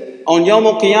on Yawm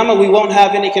al-Qiyamah we won't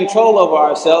have any control over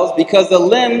ourselves, because the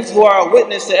limbs who are a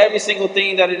witness to every single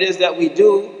thing that it is that we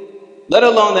do, let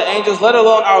alone the angels, let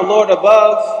alone our Lord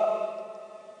above,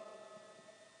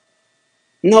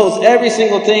 knows every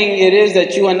single thing it is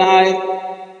that you and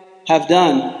I have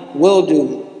done, will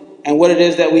do, and what it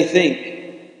is that we think.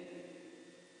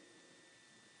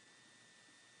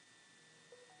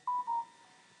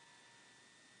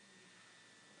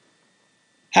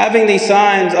 Having these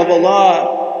signs of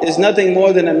Allah is nothing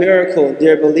more than a miracle,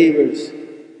 dear believers.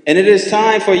 And it is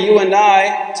time for you and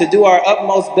I to do our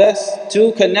utmost best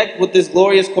to connect with this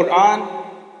glorious Quran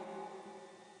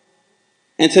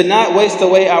and to not waste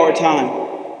away our time.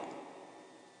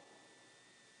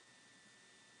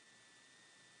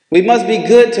 We must be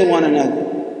good to one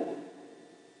another.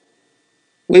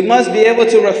 We must be able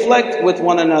to reflect with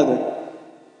one another.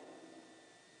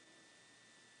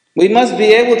 We must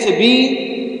be able to be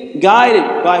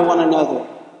guided by one another.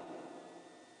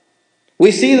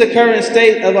 We see the current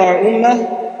state of our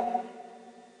ummah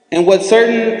and what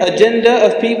certain agenda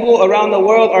of people around the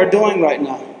world are doing right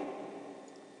now.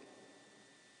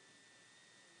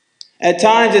 At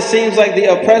times it seems like the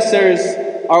oppressors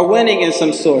are winning in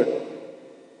some sort.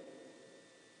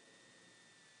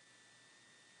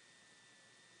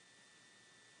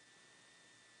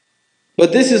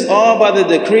 But this is all by the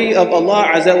decree of Allah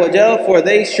Azza wa Jal, for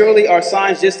they surely are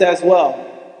signs just as well.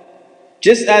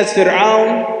 Just as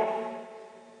Fir'aun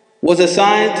was a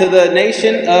sign to the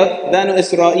nation of Banu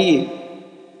Israel.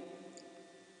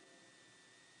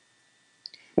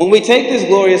 When we take this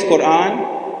glorious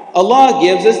Quran, Allah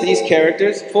gives us these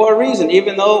characters for a reason,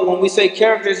 even though when we say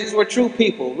characters, these were true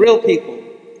people, real people.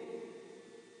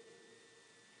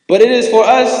 But it is for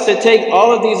us to take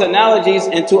all of these analogies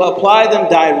and to apply them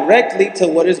directly to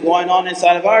what is going on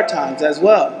inside of our times as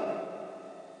well.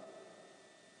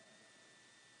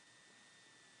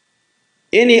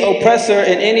 Any oppressor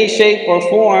in any shape or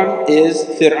form is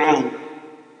Fir'aun.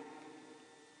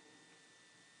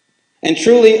 And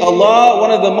truly Allah,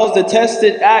 one of the most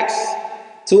detested acts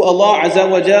to Allah Azza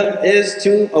wa Jal is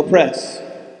to oppress,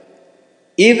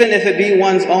 even if it be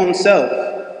one's own self.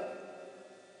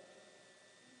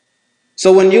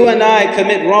 So when you and I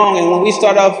commit wrong, and when we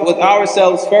start off with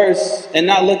ourselves first and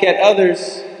not look at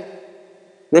others,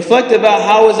 reflect about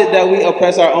how is it that we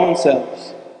oppress our own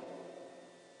selves.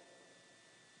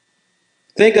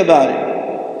 Think about it.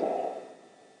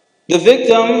 The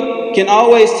victim can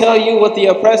always tell you what the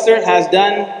oppressor has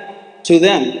done to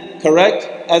them,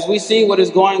 correct? As we see what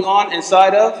is going on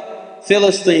inside of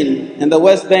Philistine, in the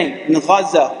West Bank, in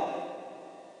Gaza,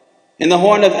 in the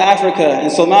Horn of Africa, in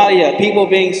Somalia, people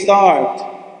being starved.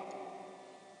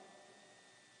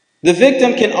 The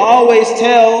victim can always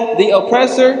tell the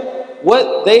oppressor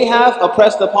what they have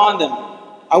oppressed upon them.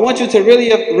 I want you to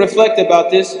really reflect about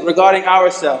this regarding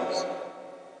ourselves.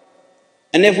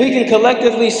 And if we can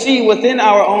collectively see within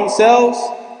our own selves,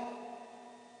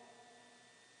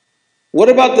 what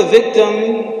about the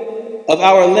victim of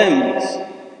our limbs?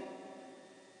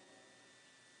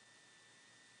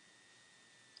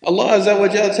 Allah Azza wa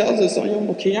Jalla tells us on Yawm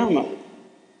al-Qiyamah,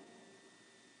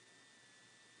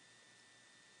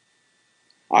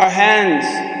 our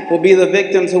hands will be the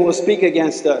victims who will speak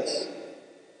against us.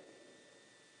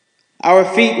 Our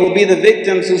feet will be the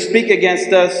victims who speak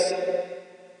against us.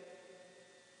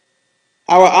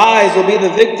 Our eyes will be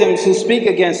the victims who speak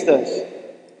against us,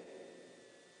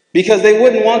 because they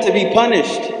wouldn't want to be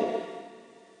punished.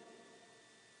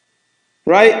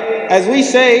 Right? As we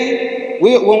say,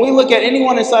 when we look at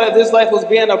anyone inside of this life who's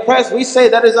being oppressed, we say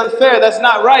that is unfair, that's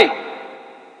not right.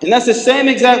 And that's the same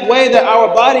exact way that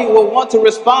our body will want to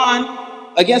respond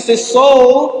against its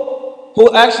soul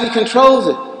who actually controls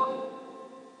it.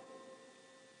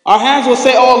 Our hands will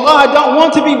say, oh Allah, I don't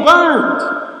want to be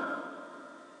burned.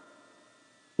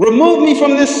 Remove me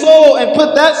from this soul and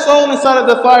put that soul inside of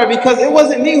the fire, because it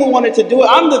wasn't me who wanted to do it,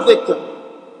 I'm the victim.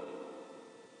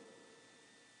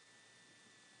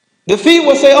 The feet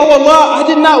will say, oh Allah, I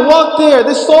did not walk there.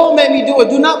 This soul made me do it.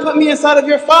 Do not put me inside of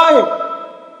your fire.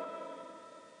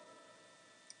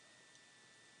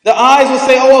 The eyes will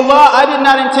say, oh Allah, I did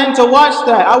not intend to watch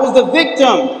that. I was the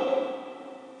victim.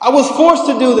 I was forced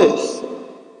to do this.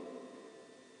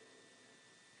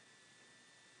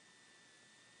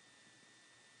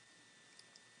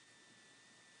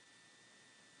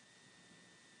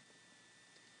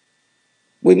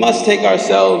 We must take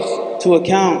ourselves to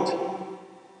account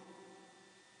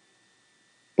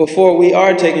before we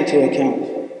are taken to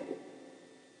account.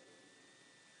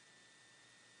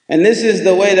 And this is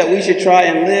the way that we should try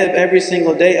and live every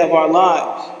single day of our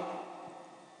lives.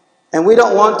 And we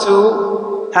don't want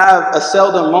to have a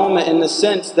seldom moment in the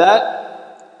sense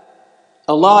that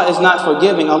Allah is not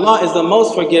forgiving. Allah is the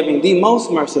most forgiving, the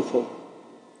most merciful.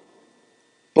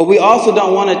 But we also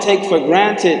don't want to take for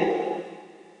granted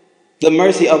the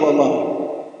mercy of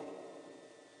Allah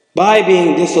by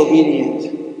being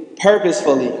disobedient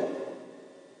purposefully,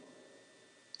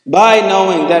 by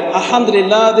knowing that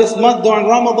alhamdulillah, this month during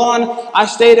Ramadan I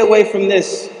stayed away from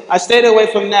this, I stayed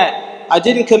away from that, I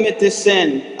didn't commit this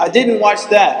sin, I didn't watch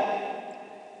that.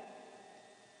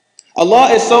 Allah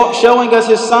is showing us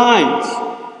His signs.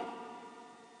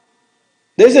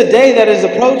 There's a day that is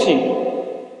approaching.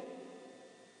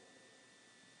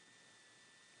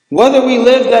 Whether we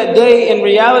live that day in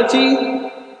reality,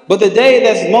 but the day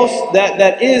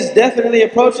that is definitely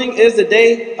approaching is the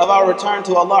day of our return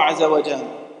to Allah Azza wa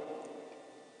Jalla.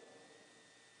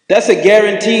 That's a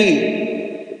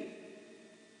guarantee.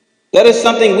 That is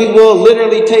something we will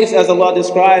literally taste, as Allah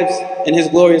describes in His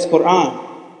glorious Quran.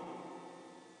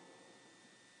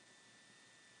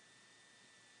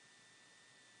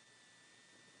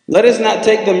 Let us not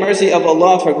take the mercy of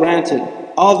Allah for granted.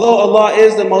 Although Allah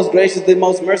is the most gracious, the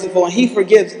most merciful, and He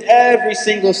forgives every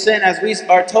single sin, as we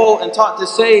are told and taught to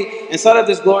say inside of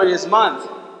this glorious month.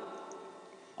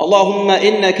 Allahumma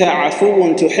innaka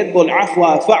afuun tuhibbul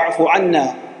afwa fa'fu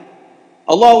anna.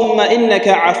 Allahumma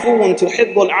innaka afuun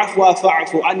tuhibbul afwa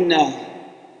fa'fu anna.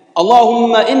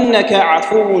 Allahumma innaka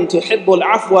afuun tuhibbul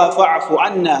afwa fa'fu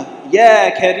anna.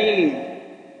 Ya Kareem.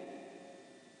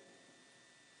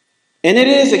 And it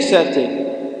is accepted.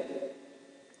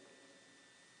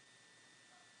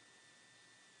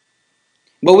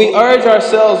 But we urge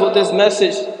ourselves with this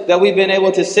message that we've been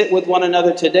able to sit with one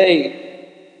another today.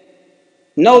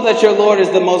 Know that your Lord is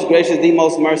the most gracious, the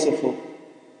most merciful.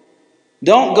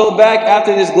 Don't go back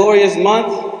after this glorious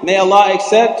month. May Allah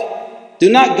accept.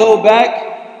 Do not go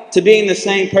back to being the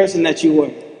same person that you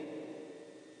were.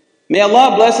 May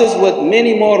Allah bless us with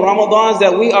many more Ramadans,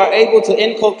 that we are able to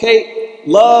inculcate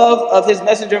love of His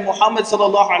Messenger Muhammad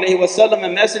sallallahu alaihi wasallam,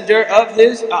 and messenger of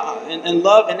His, and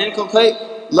love and inculcate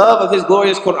love of His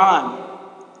glorious Quran.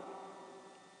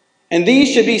 And these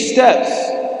should be steps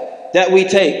that we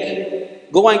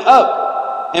take, going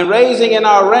up and raising in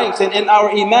our ranks and in our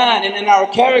iman and in our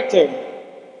character,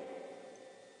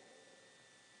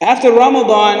 After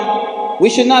Ramadan, we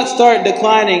should not start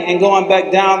declining and going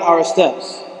back down our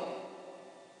steps.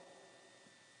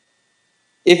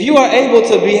 If you are able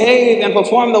to behave and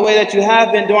perform the way that you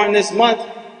have been during this month,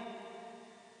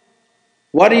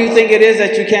 why do you think it is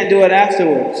that you can't do it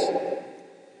afterwards?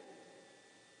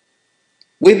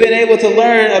 We've been able to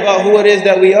learn about who it is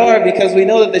that we are because we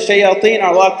know that the shayateen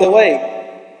are locked away.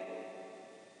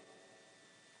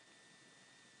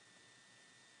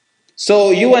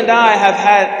 So you and I have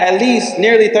had at least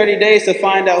nearly 30 days to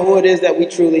find out who it is that we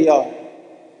truly are.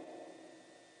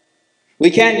 We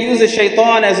can't use the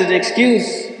shaitan as an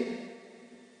excuse.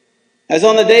 As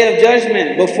on the day of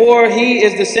judgment, before he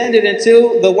is descended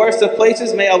into the worst of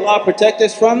places, may Allah protect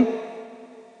us from,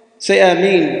 say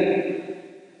Ameen.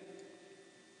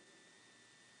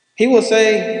 He will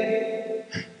say,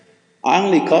 I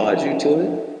only called you to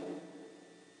it.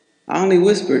 I only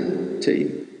whispered to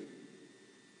you.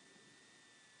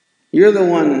 You're the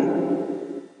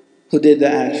one who did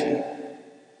the action.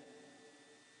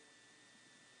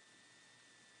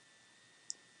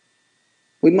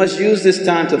 We must use this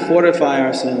time to fortify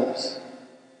ourselves.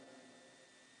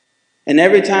 And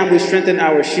every time we strengthen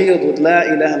our shield with La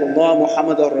ilaha illallah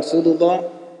Muhammadur Rasulullah,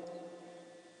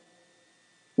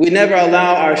 we never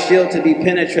allow our shield to be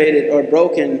penetrated or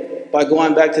broken by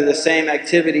going back to the same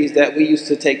activities that we used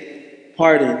to take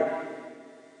part in.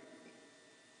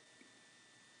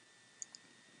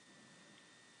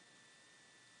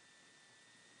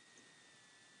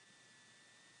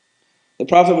 The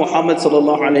Prophet Muhammad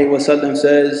sallallahu alayhi wa sallam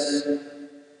says,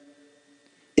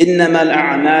 إِنَّمَا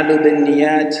الْأَعْمَالُ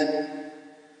بِالنِّيَّاتِ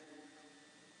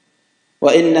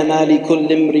وَإِنَّمَا لِكُلِّ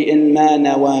امْرِئٍ مَّا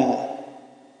نَوَى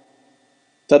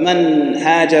فَمَنْ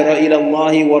هَاجَرَ إِلَى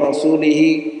اللَّهِ وَرَسُولِهِ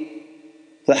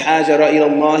فَحَاجَرَ إِلَى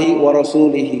اللَّهِ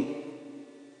وَرَسُولِهِ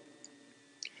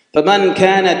فَمَنْ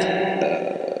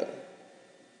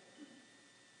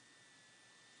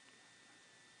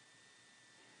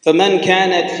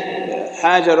كانت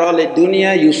هاجر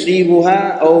للدنيا يصيبها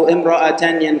أو امرأة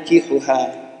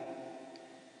ينكحها.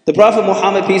 The Prophet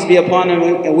Muhammad, peace be upon him,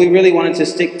 and we really wanted to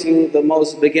stick to the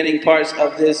most beginning parts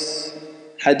of this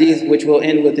hadith, which we'll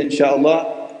end with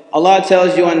inshallah. Allah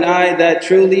tells you and I that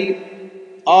truly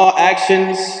all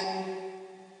actions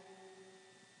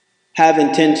have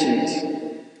intentions.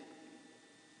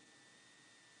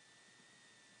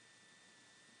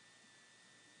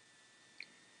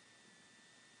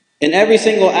 In every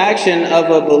single action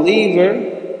of a believer,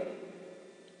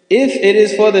 if it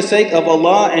is for the sake of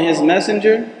Allah and His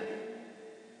Messenger,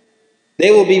 they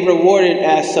will be rewarded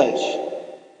as such.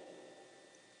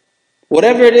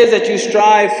 Whatever it is that you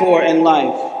strive for in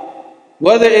life,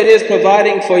 whether it is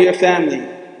providing for your family,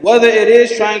 whether it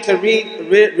is trying to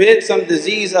rid some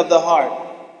disease of the heart,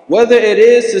 whether it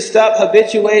is to stop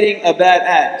habituating a bad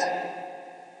act,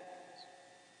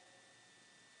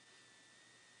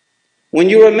 when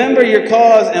you remember your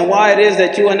cause and why it is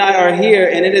that you and I are here,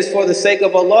 and it is for the sake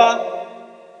of Allah,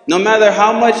 no matter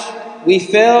how much we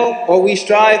fail or we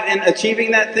strive in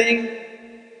achieving that thing,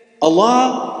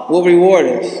 Allah will reward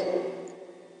us.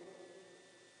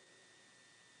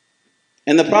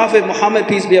 And the Prophet Muhammad,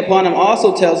 peace be upon him,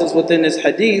 also tells us within this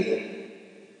hadith,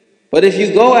 but if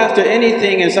you go after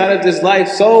anything inside of this life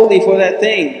solely for that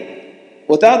thing,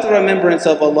 without the remembrance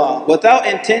of Allah, without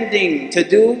intending to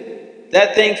do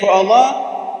that thing for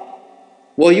Allah,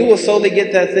 well, you will solely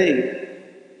get that thing.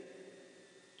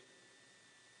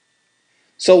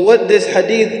 So what this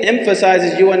hadith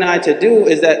emphasizes you and I to do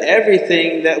is that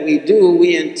everything that we do,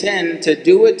 we intend to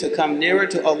do it to come nearer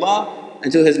to Allah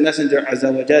and to His Messenger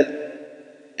Azza wa Jal.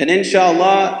 And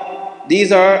inshallah,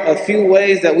 these are a few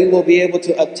ways that we will be able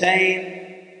to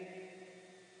obtain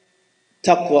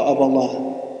taqwa of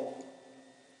Allah.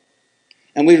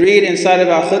 And we read inside of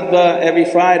our khutbah every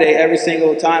Friday, every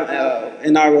single time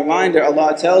in our reminder,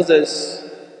 Allah tells us,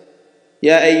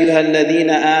 Ya ayyuhal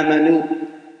ladhina amanu,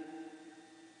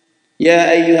 Ya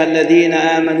ayyuhal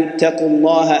ladhina amanu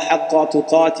ittaqullaha haqqa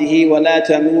tuqatihi wa la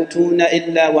tamutuna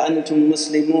illa wa antum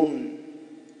muslimun.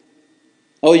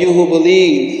 O you who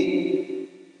believe,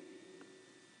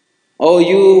 O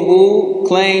you who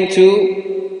claim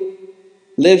to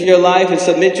live your life and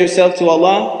submit yourself to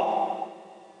Allah,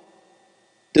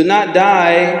 do not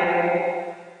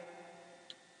die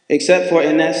except for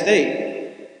in that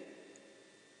state.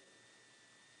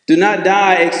 Do not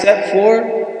die except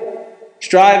for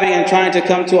striving and trying to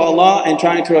come to Allah and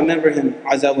trying to remember Him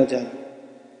Azza wa Jalla.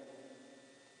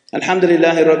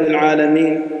 Alhamdulillahi Rabbil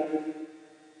Alameen.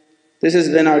 This has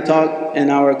been our talk and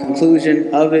our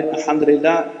conclusion of it.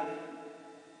 Alhamdulillah.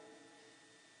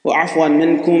 Wa afwan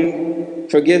minkum.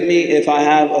 Forgive me if I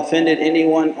have offended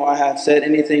anyone or I have said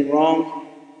anything wrong.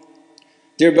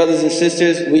 Dear brothers and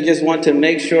sisters, we just want to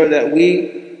make sure that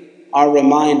we are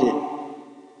reminded.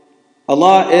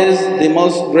 Allah is the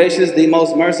most gracious, the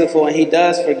most merciful, and He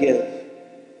does forgive.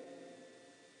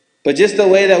 But just the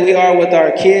way that we are with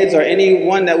our kids or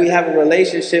anyone that we have a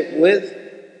relationship with,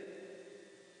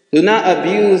 do not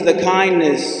abuse the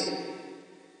kindness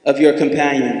of your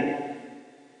companion,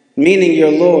 meaning your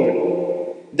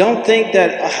Lord. Don't think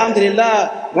that,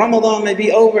 alhamdulillah, Ramadan may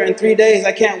be over in 3 days,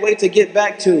 I can't wait to get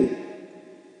back to.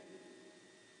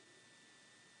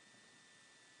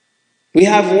 We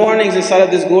have warnings inside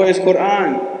of this glorious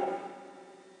Quran.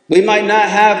 We might not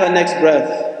have a next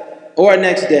breath or a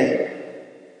next day.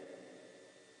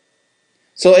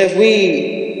 So if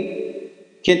we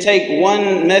can take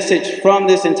one message from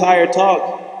this entire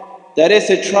talk, that is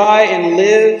to try and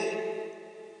live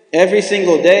every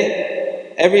single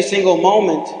day, every single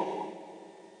moment,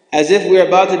 as if we're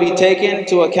about to be taken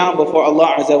to account before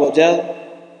Allah Azza wa Jal,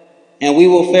 and we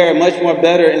will fare much more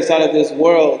better inside of this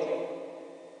world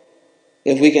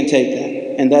if we can take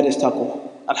that, and that is taqwa.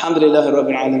 Alhamdulillah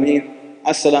Rabbil Alameen.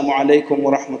 Assalamu alaikum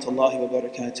wa rahmatullahi wa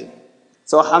barakatuh.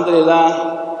 So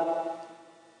alhamdulillah,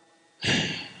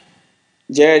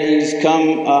 Jared, he's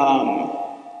come,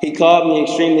 he called me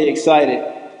extremely excited.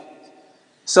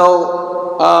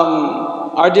 So,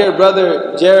 our dear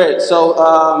brother Jared,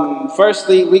 so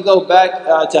firstly, we go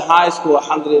back to high school,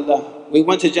 alhamdulillah. We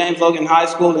went to James Logan High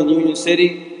School in Union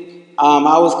City.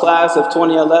 I was class of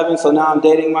 2011, so now I'm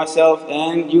dating myself,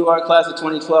 and you are class of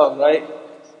 2012, right?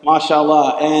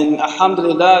 MashaAllah. And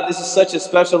alhamdulillah, this is such a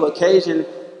special occasion.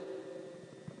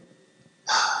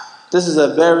 This is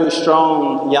a very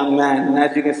strong young man, and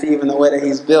as you can see, even the way that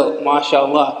he's built,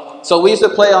 mashallah. So we used to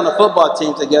play on the football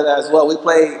team together as well. We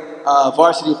played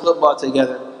varsity football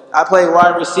together. I played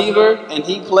wide receiver, and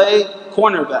he played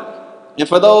cornerback. And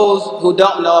for those who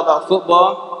don't know about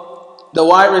football, the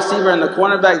wide receiver and the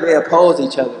cornerback, they oppose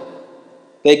each other.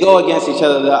 They go against each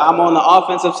other. I'm on the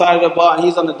offensive side of the ball, and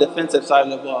he's on the defensive side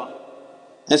of the ball.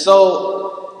 And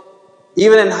so,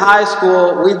 even in high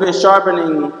school, we've been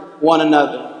sharpening one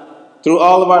another. Through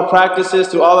all of our practices,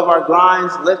 through all of our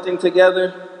grinds, lifting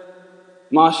together,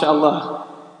 mashallah.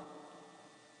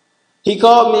 He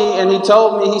called me and he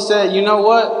told me, he said, you know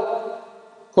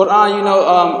what? Quran, you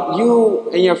know,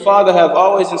 you and your father have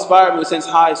always inspired me since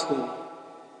high school.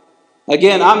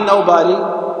 Again, I'm nobody,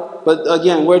 but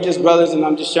again, we're just brothers and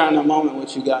I'm just sharing a moment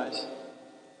with you guys.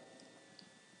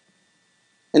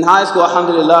 In high school,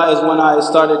 alhamdulillah, is when I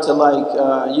started to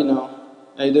like, you know,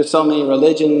 there's so many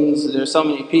religions, there's so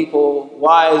many people.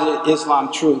 Why is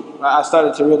Islam true? I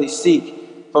started to really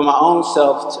seek for my own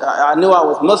self. I knew I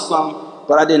was Muslim,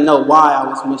 but I didn't know why I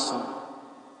was Muslim.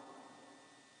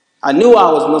 I knew I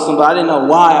was Muslim, but I didn't know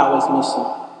why I was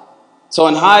Muslim. So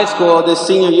in high school, this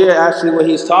senior year, actually what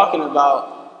he's talking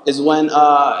about is when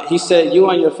he said, you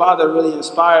and your father really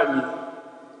inspired me.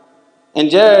 And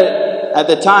Jared, at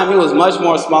the time, he was much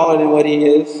more smaller than what he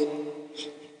is.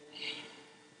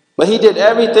 But he did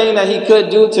everything that he could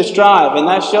do to strive, and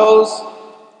that shows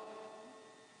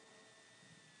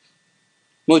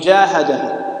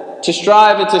mujahada, to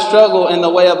strive and to struggle in the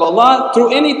way of Allah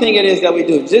through anything it is that we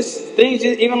do. Just things,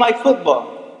 even like football.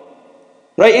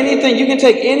 Right? Anything, you can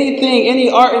take anything,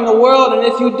 any art in the world, and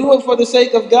if you do it for the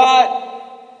sake of God,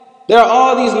 there are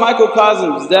all these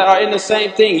microcosms that are in the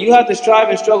same thing. You have to strive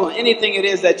and struggle in anything it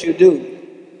is that you do.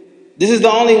 This is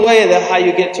the only way that how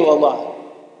you get to Allah.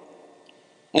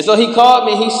 And so he called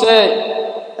me, he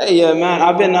said, hey, yeah, man,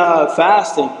 I've been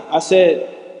fasting. I said,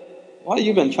 why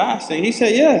you been fasting? He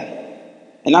said, yeah.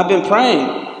 And I've been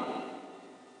praying.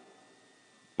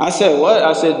 I said, what?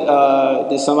 I said,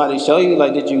 did somebody show you?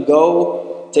 Like, did you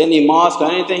go to any mosque or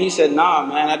anything? He said, nah,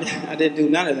 man, I didn't do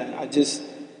none of that. I just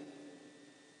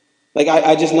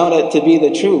know that to be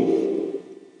the truth.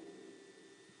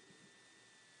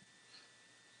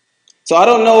 So I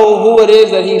don't know who it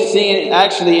is that he's seeing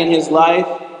actually in his life.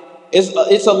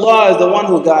 It's Allah is the one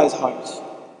who guides hearts.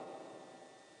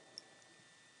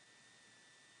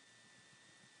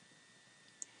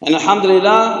 And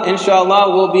alhamdulillah,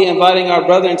 inshallah, we'll be inviting our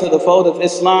brother into the fold of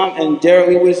Islam. And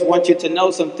Derek, we just want you to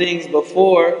know some things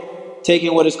before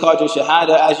taking what is called your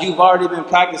shahada, as you've already been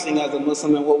practicing as a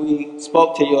Muslim and what we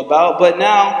spoke to you about. But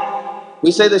now,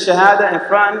 we say the shahada in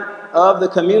front of the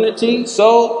community,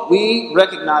 so we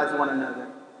recognize one another.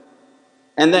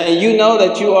 And you know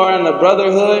that you are in the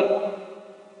brotherhood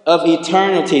of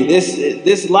eternity.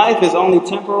 This life is only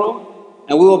temporal,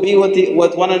 and we will be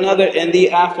with one another in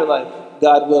the afterlife,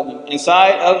 God willing.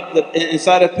 Inside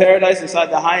of paradise, inside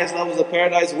the highest levels of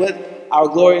paradise, with our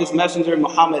glorious messenger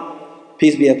Muhammad,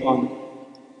 peace be upon him.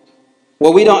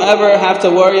 Where we don't ever have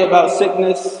to worry about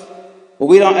sickness, where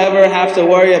we don't ever have to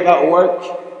worry about work,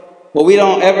 where we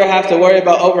don't ever have to worry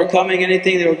about overcoming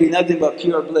anything, there will be nothing but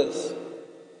pure bliss.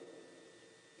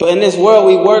 But in this world,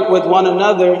 we work with one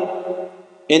another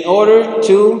in order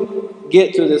to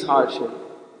get through this hardship.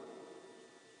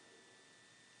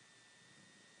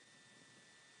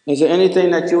 Is there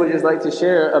anything that you would just like to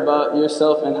share about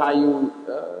yourself and how you,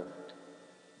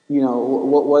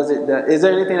 what was it that, is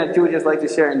there anything that you would just like to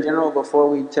share in general before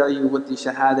we tell you what the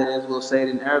Shahada is? We'll say it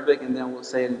in Arabic and then we'll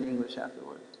say it in English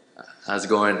afterwards. How's it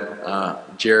going?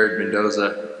 Jared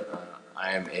Mendoza.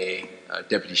 I am a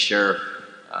deputy sheriff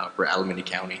for Alameda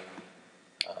County.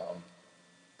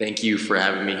 Thank you for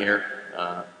having me here.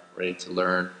 Ready to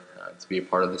learn, to be a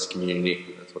part of this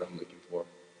community. That's what I'm looking for.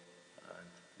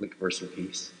 Looking for some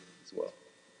peace as well.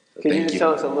 So Can you just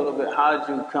tell us a little bit, how did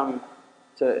you come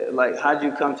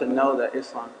to know that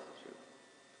Islam is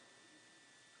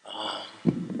the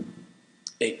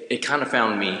truth? It kind of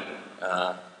found me.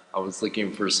 I was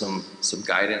looking for some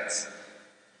guidance.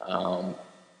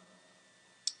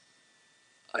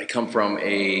 I come from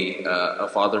a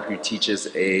father who teaches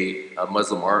a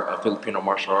Muslim art, a Filipino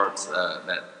martial arts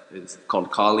that is called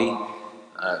Kali,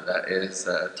 that is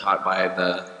taught by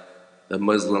the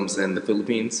Muslims in the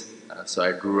Philippines. So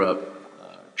I grew up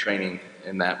training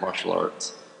in that martial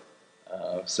arts.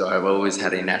 So I've always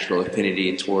had a natural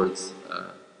affinity towards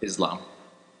Islam,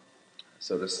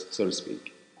 so to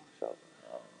speak.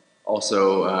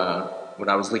 Also, when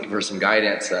I was looking for some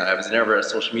guidance, I was never a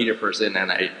social media person,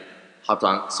 and I hopped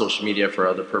on social media for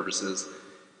other purposes.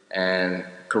 And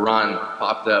Quran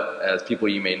popped up, as people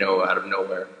you may know, out of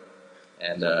nowhere.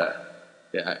 And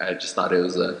yeah, I just thought it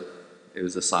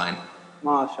was a sign.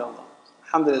 MashaAllah.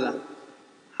 Alhamdulillah.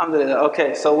 Alhamdulillah.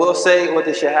 Okay, so we'll say what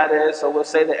the Shahada is. So we'll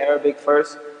say the Arabic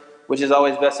first, which is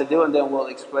always best to do, and then we'll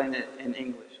explain it in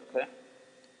English, okay?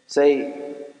 Say,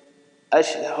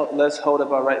 let's hold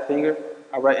up our right finger,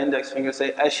 our right index finger.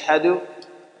 Say, Ashhadu.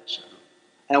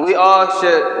 And we all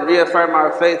should reaffirm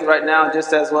our faith right now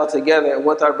just as well together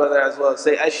with our brother as well.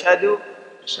 Say, Ashhadu.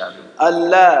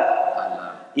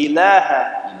 Allah.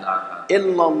 Ilaha.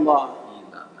 Illallah.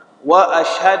 Wa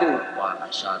ashhadu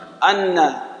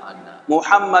anna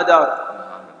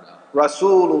Muhammadar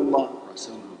Rasulullah.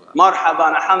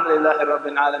 Marhaban, alhamdulillahi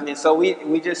rabbil alameen. So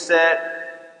we just said,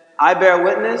 I bear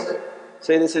witness,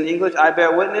 say this in English, I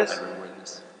bear witness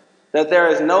that there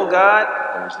is no God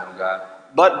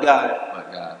but God.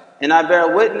 And I bear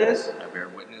witness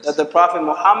that the Prophet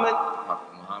Muhammad,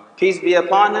 peace be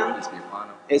upon him,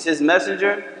 is his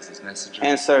messenger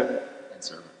and servant.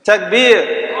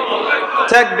 Takbir,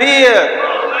 takbir,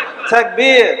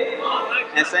 takbir.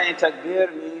 And saying takbir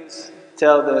means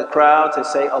tell the crowd to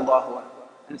say Allahu Akbar.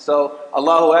 And so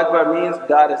Allahu Akbar means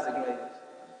God is the greatest,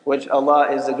 which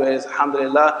Allah is the greatest.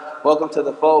 Alhamdulillah. Welcome to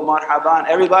the fold. Marhaban.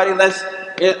 Everybody, let's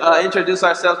introduce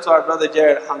ourselves to our brother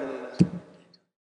Jared. Alhamdulillah.